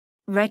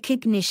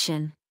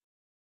 Recognition.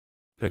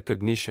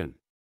 Recognition.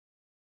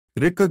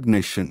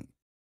 Recognition.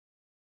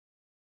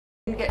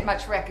 Didn't get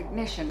much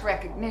recognition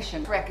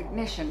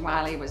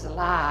while he was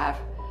alive.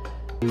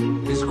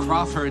 Miss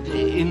Crawford,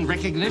 in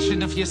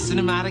recognition of your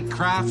cinematic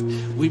craft,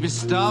 we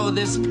bestow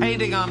this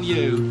painting on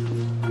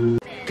you.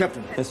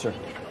 Captain. Yes, sir.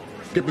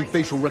 Get me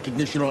facial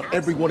recognition on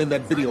everyone in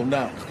that video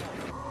now.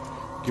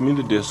 Give me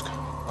the disc.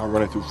 I'll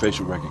run it through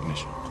facial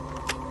recognition.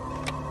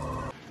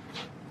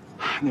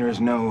 There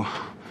is no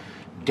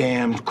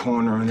damned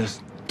corner on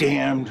this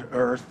damned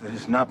earth that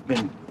has not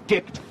been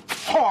dicked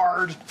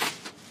hard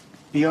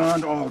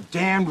beyond all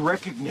damned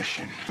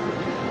recognition.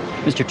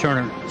 Mr.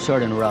 Turner,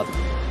 sorry to interrupt.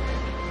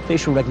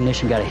 Facial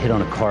recognition got a hit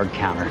on a card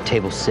counter,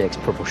 table 6,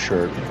 purple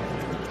shirt.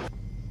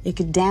 It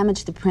could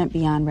damage the print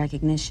beyond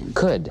recognition.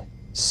 Could.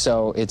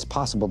 So it's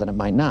possible that it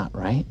might not,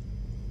 right?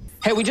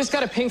 Hey, we just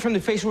got a ping from the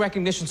facial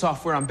recognition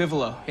software on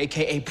Bivolo,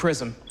 aka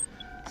Prism.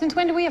 Since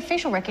when do we have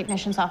facial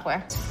recognition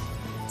software?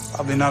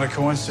 Probably not a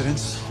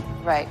coincidence.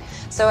 Right.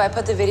 So I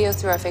put the videos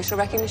through our facial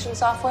recognition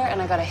software,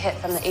 and I got a hit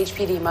from the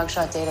HPD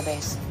mugshot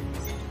database.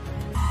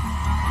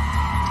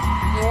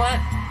 You know what?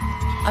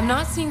 I'm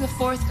not seeing the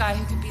fourth guy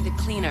who could be the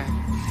cleaner.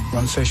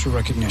 Run facial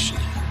recognition.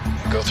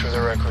 Go through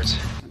the records.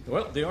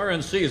 Well, the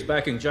RNC is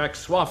backing Jack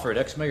Swafford,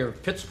 ex-mayor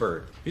of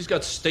Pittsburgh. He's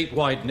got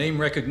statewide name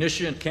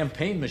recognition and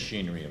campaign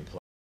machinery in place.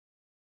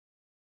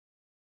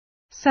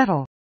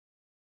 Settle.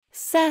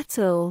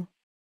 Settle.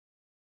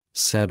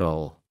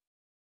 Settle.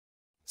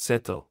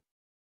 Settle.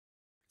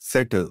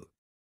 Settle.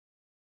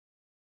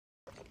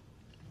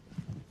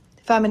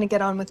 If I'm going to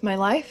get on with my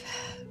life,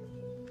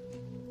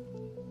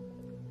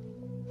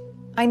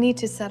 I need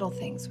to settle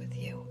things with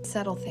you.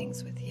 Settle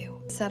things with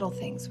you. Settle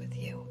things with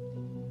you.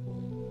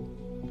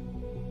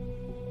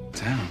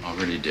 Damn.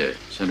 Already did.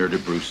 Send her to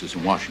Bruce's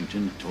in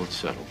Washington until it's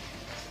settled.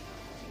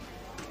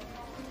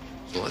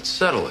 So let's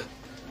settle it.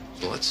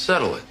 So let's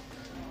settle it.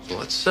 So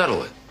let's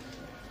settle it.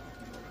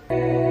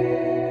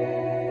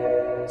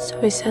 So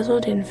we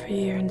settled in for a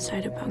year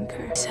inside a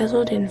bunker.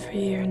 Settled in for a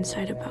year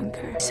inside a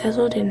bunker.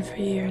 Settled in for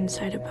a year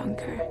inside a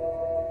bunker.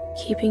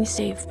 Keeping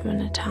safe from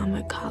an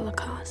atomic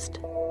holocaust.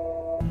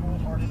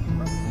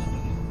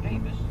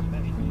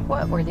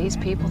 What were these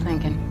people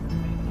thinking?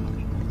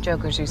 The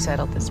jokers who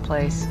settled this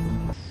place.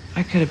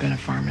 I could have been a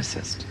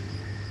pharmacist.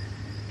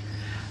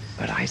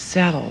 But I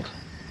settled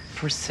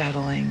for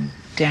settling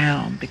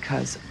down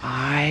because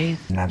I...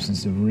 An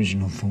absence of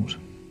original thought.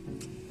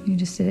 You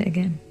just did it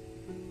again.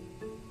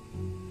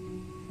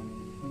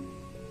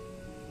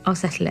 I'll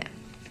settle it.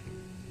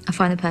 I'll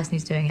find the person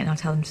who's doing it and I'll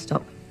tell them to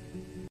stop.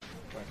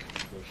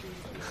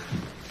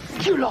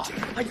 You lot!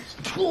 I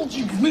told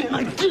you, man,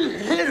 I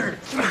didn't hit her!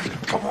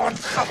 Come on,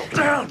 settle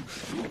down!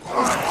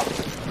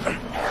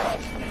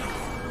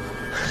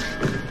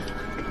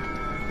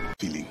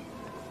 Feeling.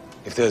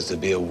 If there's to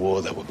be a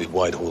war, that would be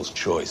Whitehall's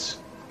choice.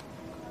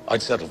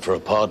 I'd settle for a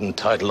pardon,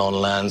 title on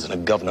lands, and a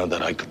governor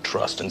that I could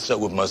trust, and so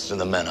would most of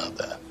the men out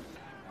there.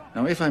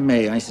 Now, if I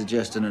may, I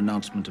suggest an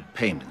announcement of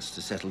payments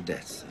to settle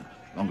debts.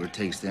 The longer it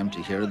takes them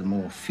to hear, the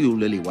more fuel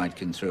Lily-White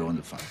can throw on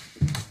the fire.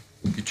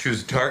 You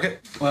choose a target?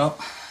 Well,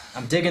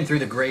 I'm digging through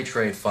the gray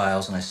trade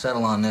files and I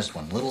settle on this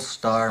one, Little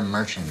Star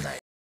Merchandise.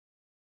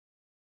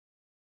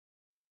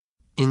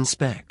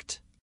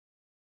 Inspect.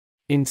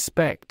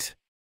 Inspect.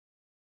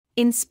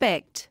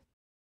 Inspect.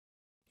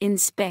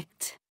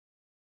 Inspect.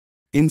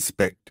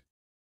 Inspect.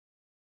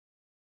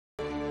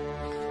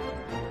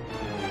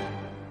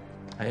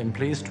 I am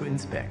pleased to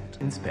inspect.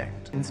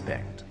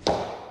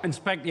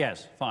 Inspect,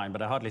 yes, fine,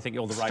 but I hardly think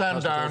you're the right person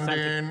to Stand down,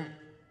 authentic- Dean.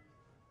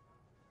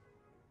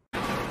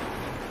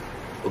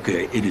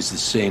 Okay, it is the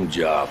same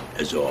job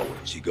as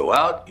always. You go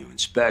out, you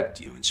inspect,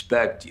 you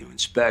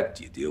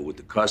deal with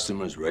the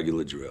customers,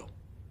 regular drill.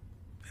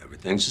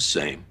 Everything's the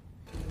same.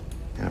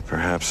 Yeah,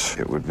 perhaps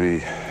it would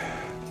be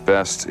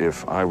best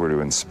if I were to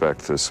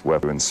inspect this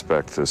weapon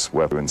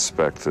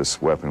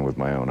with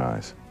my own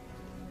eyes.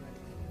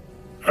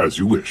 As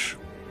you wish.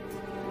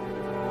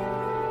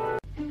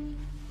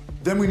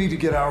 Then we need to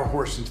get our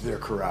horse into their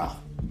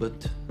corral.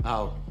 But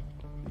how?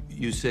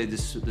 You say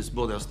this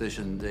border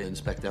station, they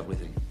inspect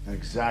everything.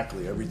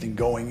 Exactly. Everything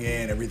going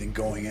in, everything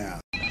going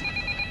out.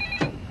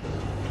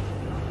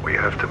 We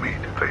have to meet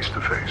face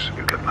to face.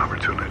 You get an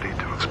opportunity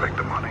to inspect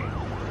the money.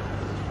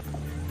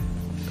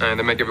 And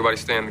they make everybody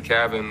stay in the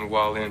cabin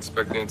while they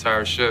inspect the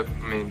entire ship.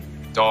 I mean,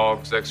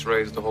 dogs,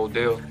 x-rays, the whole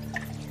deal.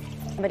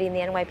 Somebody in the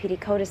NYPD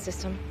CODA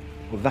system.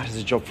 Well, that is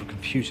a job for a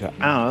computer.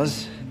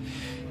 Ours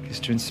is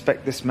to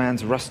inspect this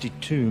man's rusty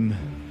tomb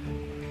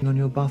on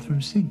your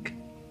bathroom sink.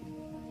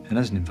 And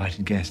as an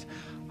invited guest,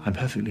 I'm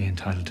perfectly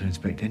entitled to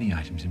inspect any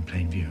items in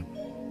plain view.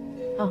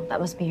 Oh, that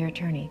must be your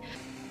attorney.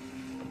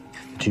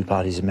 The two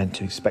parties are meant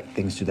to inspect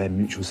things to their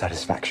mutual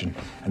satisfaction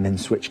and then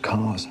switch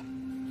cars.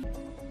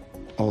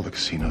 All the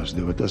casinos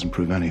do. It doesn't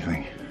prove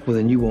anything. Well,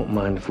 then you won't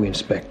mind if we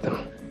inspect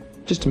them,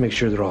 just to make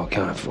sure they're all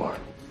accounted for.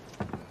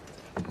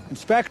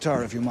 Inspect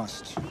her if you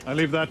must. I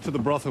leave that to the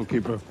brothel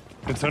keeper.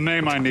 It's her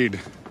name I need,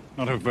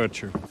 not her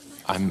virtue.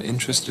 I'm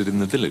interested in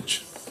the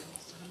village.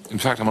 In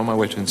fact, I'm on my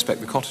way to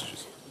inspect the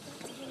cottages.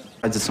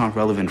 It's not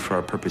relevant for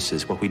our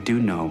purposes. What we do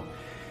know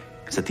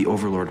is that the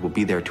Overlord will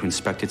be there to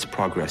inspect its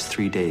progress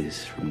 3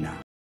 days from now.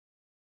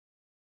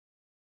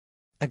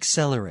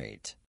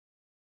 Accelerate.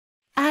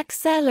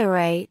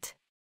 Accelerate.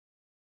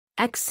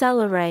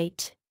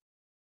 Accelerate.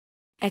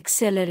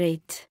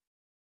 Accelerate.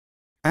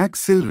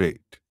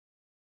 Accelerate.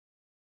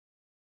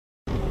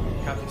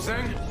 Captain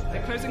Singh,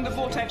 they're closing the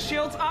vortex.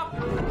 Shields up.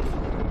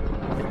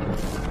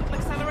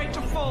 Accelerate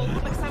to full.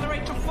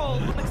 Accelerate to full.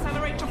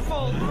 Accelerate to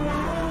full.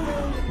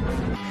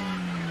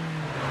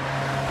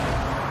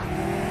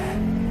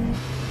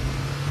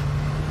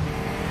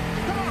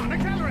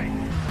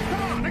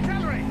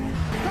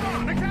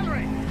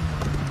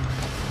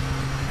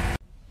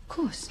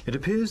 Of course. It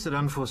appears that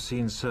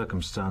unforeseen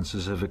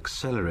circumstances have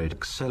accelerated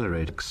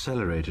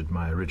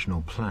my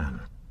original plan.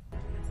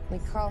 We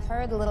call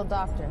her the little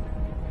doctor.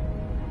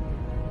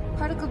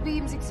 Particle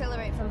beams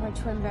accelerate from her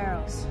twin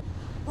barrels.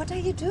 What are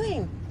you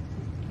doing?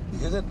 You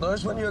hear that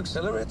noise when you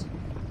accelerate?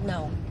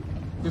 No.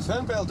 Your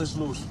fan belt is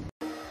loose.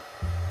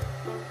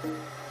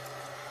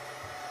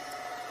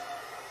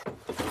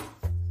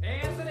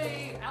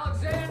 Anthony,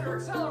 Alexander,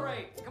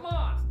 accelerate! Come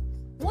on!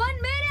 1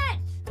 minute!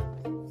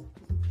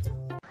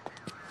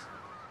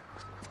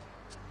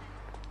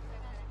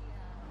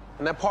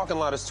 And that parking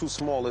lot is too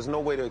small. There's no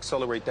way to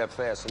accelerate that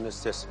fast in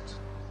this distance.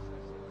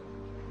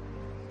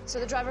 So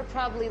the driver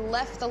probably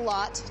left the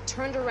lot,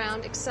 turned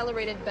around,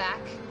 accelerated back.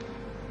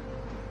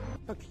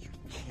 Look, you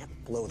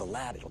can't blow the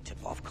lab. It'll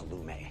tip off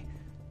Kalume.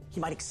 He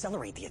might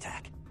accelerate the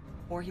attack.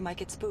 Or he might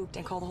get spooked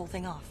and call the whole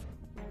thing off.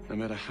 No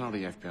matter how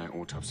the FBI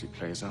autopsy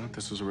plays out,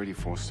 this has already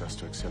forced us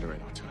to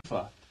accelerate our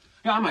time.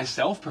 I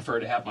myself prefer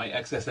to have my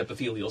excess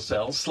epithelial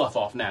cells slough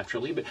off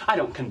naturally, but I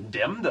don't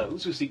condemn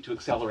those who seek to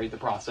accelerate the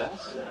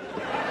process.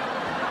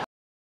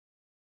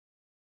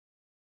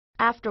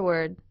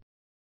 Afterward.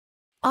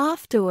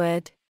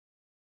 Afterward.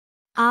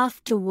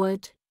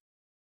 Afterward.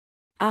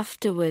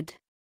 Afterward.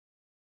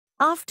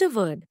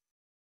 Afterward.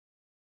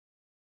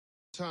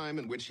 Time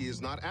in which he is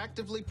not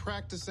actively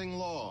practicing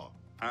law.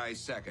 I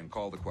second.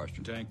 Call the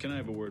question. Dan, can I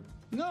have a word?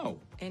 No.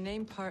 A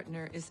named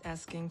partner is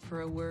asking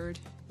for a word.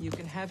 You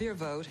can have your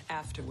vote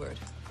afterward.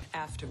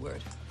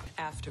 Afterward.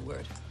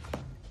 Afterward. I'm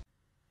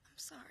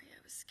sorry, I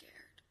was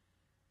scared.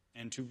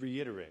 And to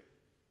reiterate,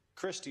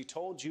 Christy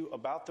told you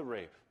about the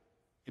rape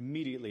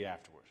immediately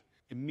afterward.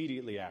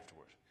 Immediately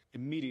afterward.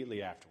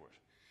 Immediately afterward.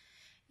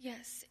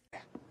 Yes.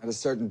 At a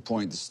certain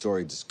point, the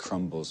story just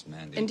crumbles,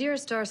 Mandy. Indira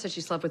Starr said she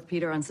slept with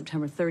Peter on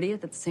September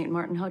 30th at the St.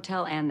 Martin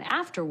Hotel, and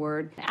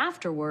afterward,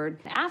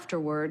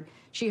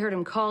 she heard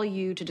him call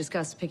you to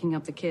discuss picking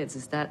up the kids.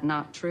 Is that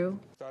not true?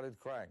 Started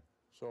crying,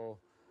 so,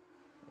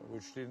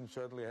 which didn't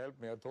certainly help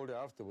me. I told her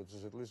afterwards,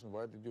 I said, listen,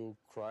 why did you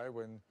cry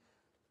when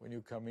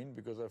you come in?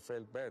 Because I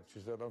felt bad. She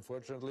said,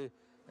 unfortunately,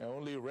 I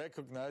only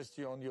recognized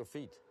you on your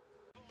feet.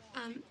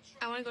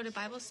 I want to go to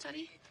Bible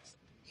study.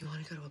 You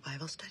want to go to a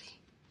Bible study?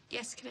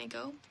 Yes, can I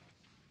go?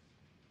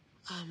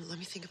 Let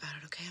me think about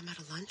it, okay? I'm at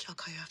a lunch. I'll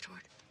call you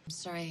afterward. I'm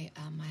sorry,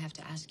 I have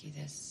to ask you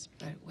this,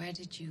 but where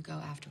did you go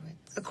afterwards?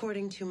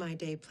 According to my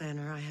day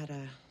planner, I had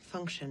a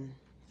function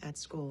at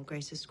school,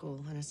 Grace's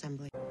school, an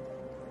assembly.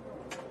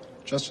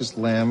 Justice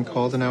Lamb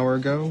called an hour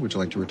ago. Would you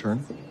like to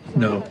return?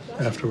 No,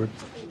 afterward.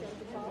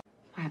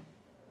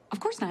 Of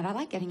course not. I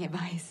like getting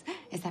advice.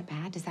 Is that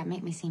bad? Does that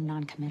make me seem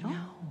non-committal?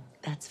 No,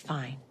 that's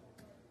fine.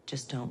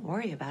 Just don't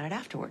worry about it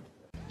afterward.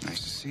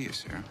 Nice to see you,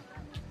 Sarah.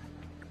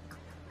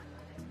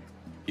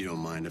 You don't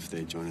mind if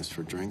they join us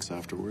for drinks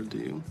afterward, do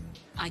you?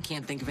 I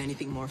can't think of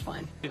anything more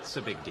fun. It's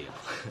a big deal.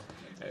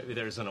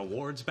 There's an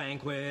awards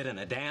banquet and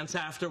a dance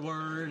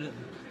afterward.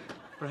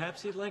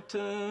 Perhaps you'd like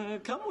to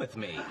come with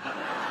me.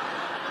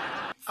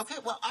 Okay,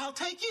 well, I'll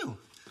take you.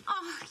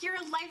 Oh, you're a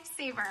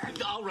lifesaver.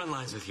 I'll run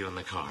lines with you in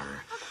the car.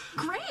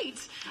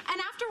 Great. And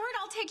afterward,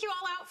 I'll take you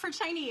all out for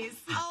Chinese.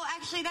 Oh,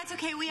 actually, that's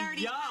okay. We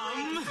already...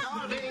 Yum!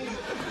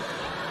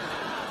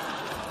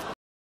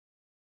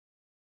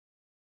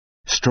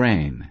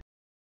 Strain.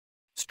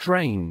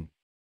 Strain.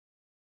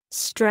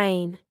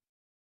 Strain.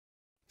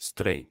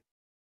 Strain.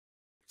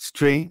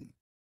 Strain.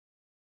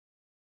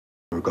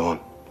 We're gone.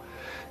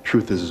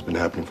 Truth is, it's been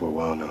happening for a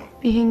while now.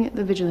 Being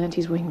the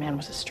vigilante's wingman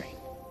was a strain.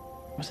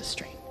 Was a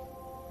strain.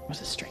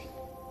 Was a strain.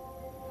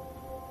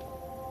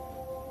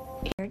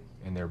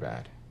 And they're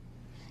bad.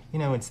 You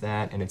know, it's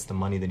that, and it's the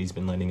money that he's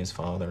been lending his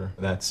father.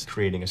 That's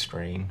creating a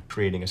strain,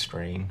 creating a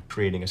strain,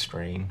 creating a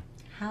strain.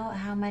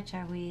 How much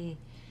are we...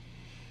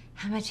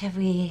 How much have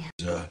we...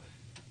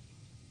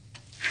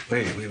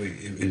 Wait.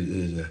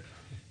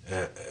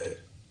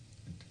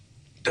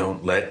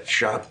 Don't let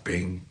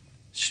shopping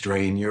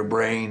strain your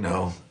brain,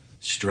 oh.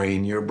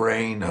 Strain your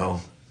brain,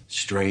 oh.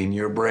 Strain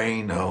your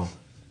brain, oh.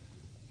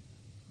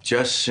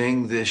 Just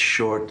sing this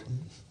short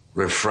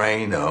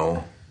refrain,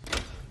 oh.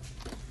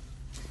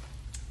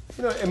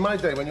 You know, in my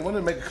day, when you wanted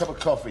to make a cup of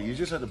coffee, you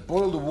just had to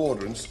boil the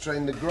water and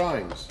strain the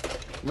grinds.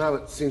 Now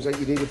it seems like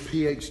you need a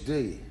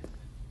PhD.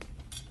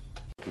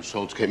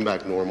 Schultz came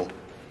back normal.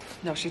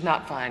 No, she's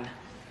not fine.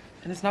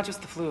 And it's not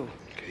just the flu.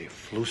 Okay,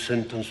 flu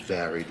symptoms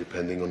vary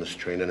depending on the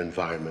strain and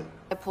environment.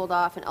 I pulled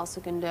off an El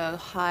Segundo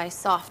high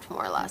soft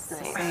more or less.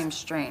 Same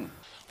strain.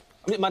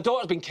 I mean, my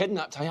daughter's been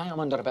kidnapped. I am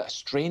under a bit of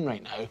strain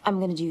right now. I'm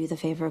going to do you the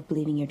favor of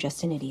believing you're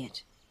just an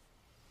idiot.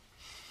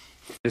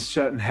 There's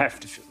certain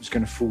heft if it was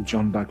going to fool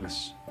John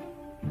Douglas.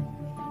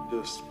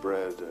 Just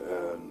bred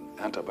an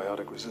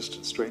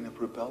antibiotic-resistant strain of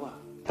rubella.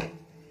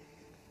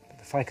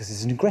 The ficus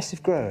is an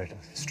aggressive grower. It'll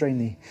strain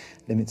the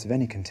limits of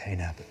any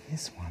container, but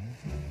this one...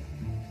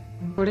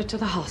 Reported to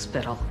the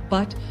hospital,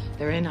 but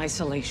they're in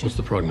isolation. What's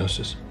the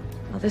prognosis?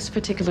 Well, this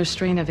particular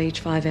strain of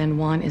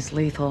H5N1 is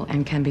lethal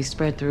and can be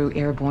spread through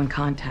airborne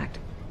contact.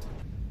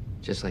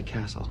 Just like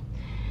Castle.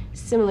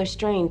 Similar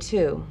strain,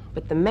 too,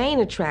 but the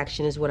main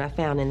attraction is what I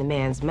found in the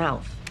man's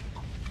mouth.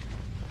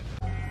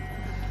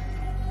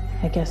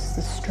 I guess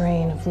the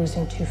strain of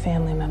losing 2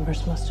 family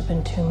members must have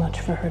been too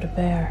much for her to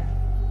bear.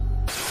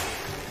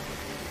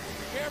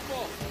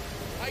 Careful!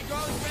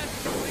 Hydraulic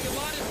vents are putting a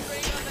lot of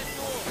strain on that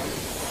door.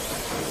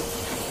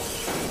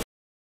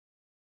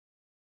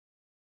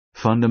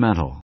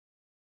 Fundamental.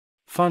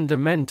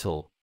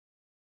 Fundamental.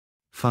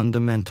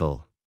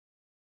 Fundamental.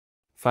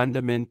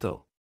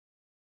 Fundamental.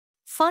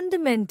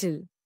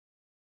 Fundamental.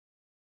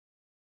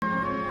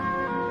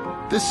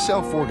 This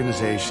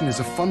self-organization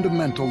is a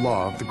fundamental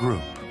law of the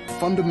group.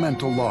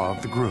 Fundamental law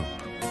of the group.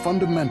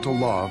 Fundamental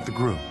law of the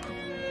group.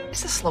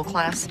 It's a slow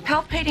class.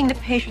 Palpating the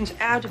patient's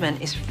abdomen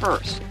is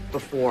first,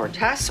 before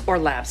tests or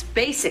labs.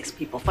 Basics,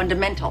 people.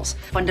 Fundamentals.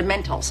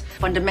 Fundamentals.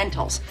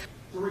 Fundamentals.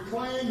 To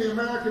reclaim the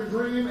American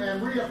dream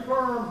and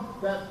reaffirm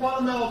that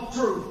fundamental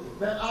truth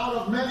that out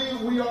of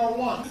many we are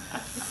one.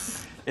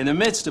 In the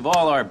midst of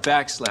all our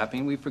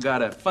backslapping, we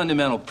forgot a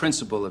fundamental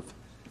principle of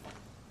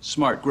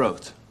smart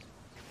growth.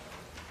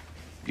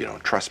 You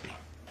don't trust me.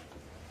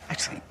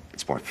 Actually,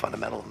 it's more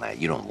fundamental than that.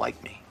 You don't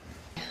like me.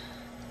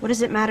 What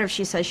does it matter if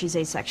she says she's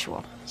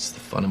asexual? It's the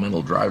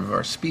fundamental drive of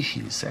our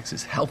species. Sex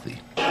is healthy.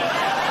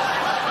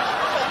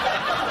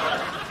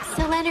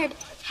 So, Leonard,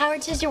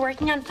 Howard says you're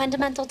working on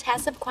fundamental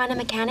tests of quantum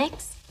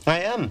mechanics? I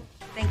am.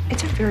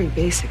 It's a very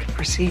basic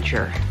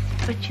procedure,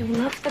 but you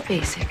love the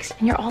basics,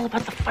 and you're all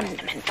about the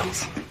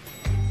fundamentals.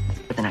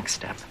 For the next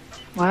step.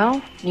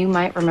 Well, you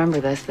might remember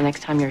this the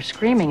next time you're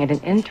screaming at an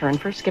intern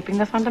for skipping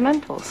the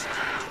fundamentals.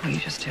 Will you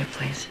just do it,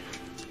 please?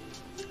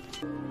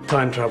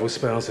 Time travel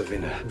spells have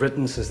been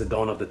written since the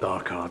dawn of the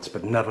dark arts,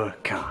 but never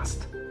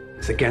cast.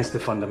 It's against the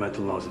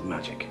fundamental laws of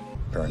magic.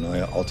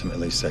 Paranoia,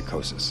 ultimately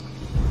psychosis.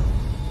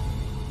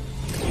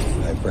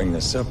 I bring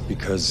this up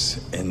because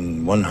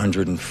in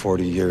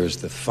 140 years,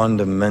 the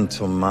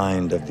fundamental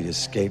mind of the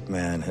escape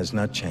man has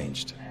not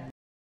changed.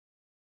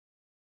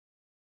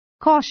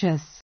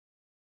 Cautious.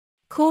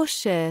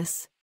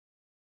 Cautious.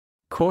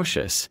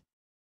 Cautious.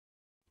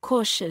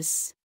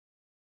 Cautious.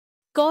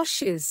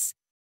 Cautious.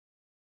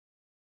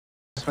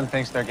 Just when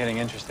things start getting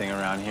interesting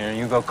around here,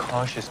 you go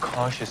cautious,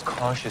 cautious,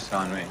 cautious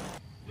on me.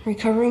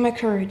 Recovering my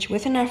courage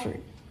with an effort,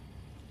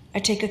 I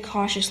take a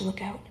cautious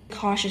look out,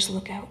 cautious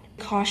look out,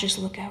 cautious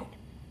look out.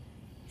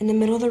 In the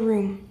middle of the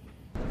room.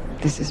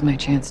 This is my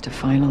chance to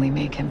finally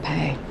make him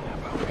pay.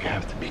 But we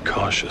have to be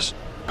cautious,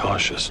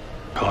 cautious,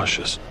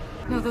 cautious.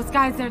 No, those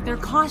guys, they're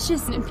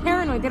cautious and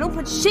paranoid. They don't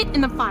put shit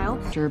in the file.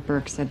 Mr.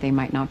 Burke said they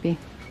might not be.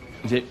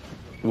 It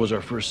was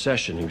our first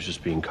session. He was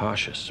just being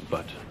cautious,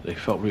 but they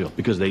felt real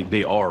because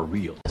they are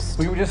real.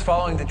 We were just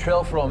following the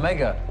trail for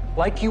Omega,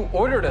 like you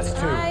ordered us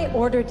to. I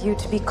ordered you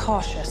to be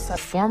cautious.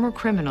 Former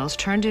criminals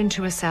turned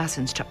into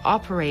assassins to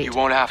operate. You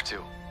won't have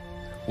to.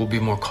 We'll be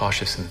more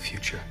cautious in the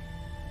future.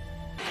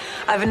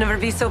 I would never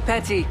be so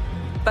petty,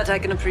 but I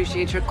can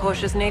appreciate your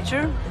cautious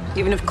nature,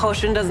 even if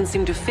caution doesn't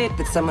seem to fit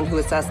with someone who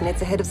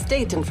assassinates a head of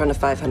state in front of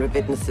 500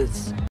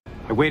 witnesses.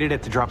 I waited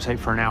at the drop site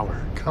for an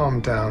hour.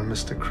 Calm down,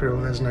 Mr.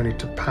 Krill. There's no need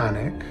to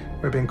panic.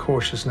 We're being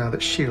cautious now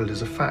that S.H.I.E.L.D.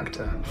 is a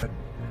factor. But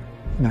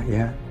not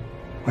yet.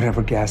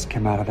 Whatever gas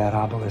came out of that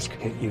obelisk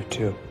hit you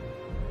too.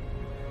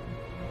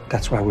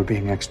 That's why we're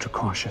being extra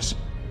cautious.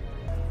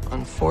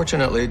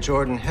 Unfortunately,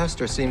 Jordan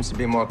Hester seems to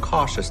be more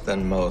cautious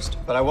than most,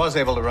 but I was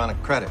able to run a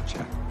credit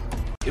check.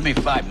 Give me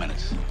 5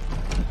 minutes.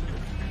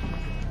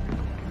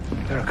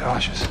 They're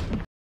cautious.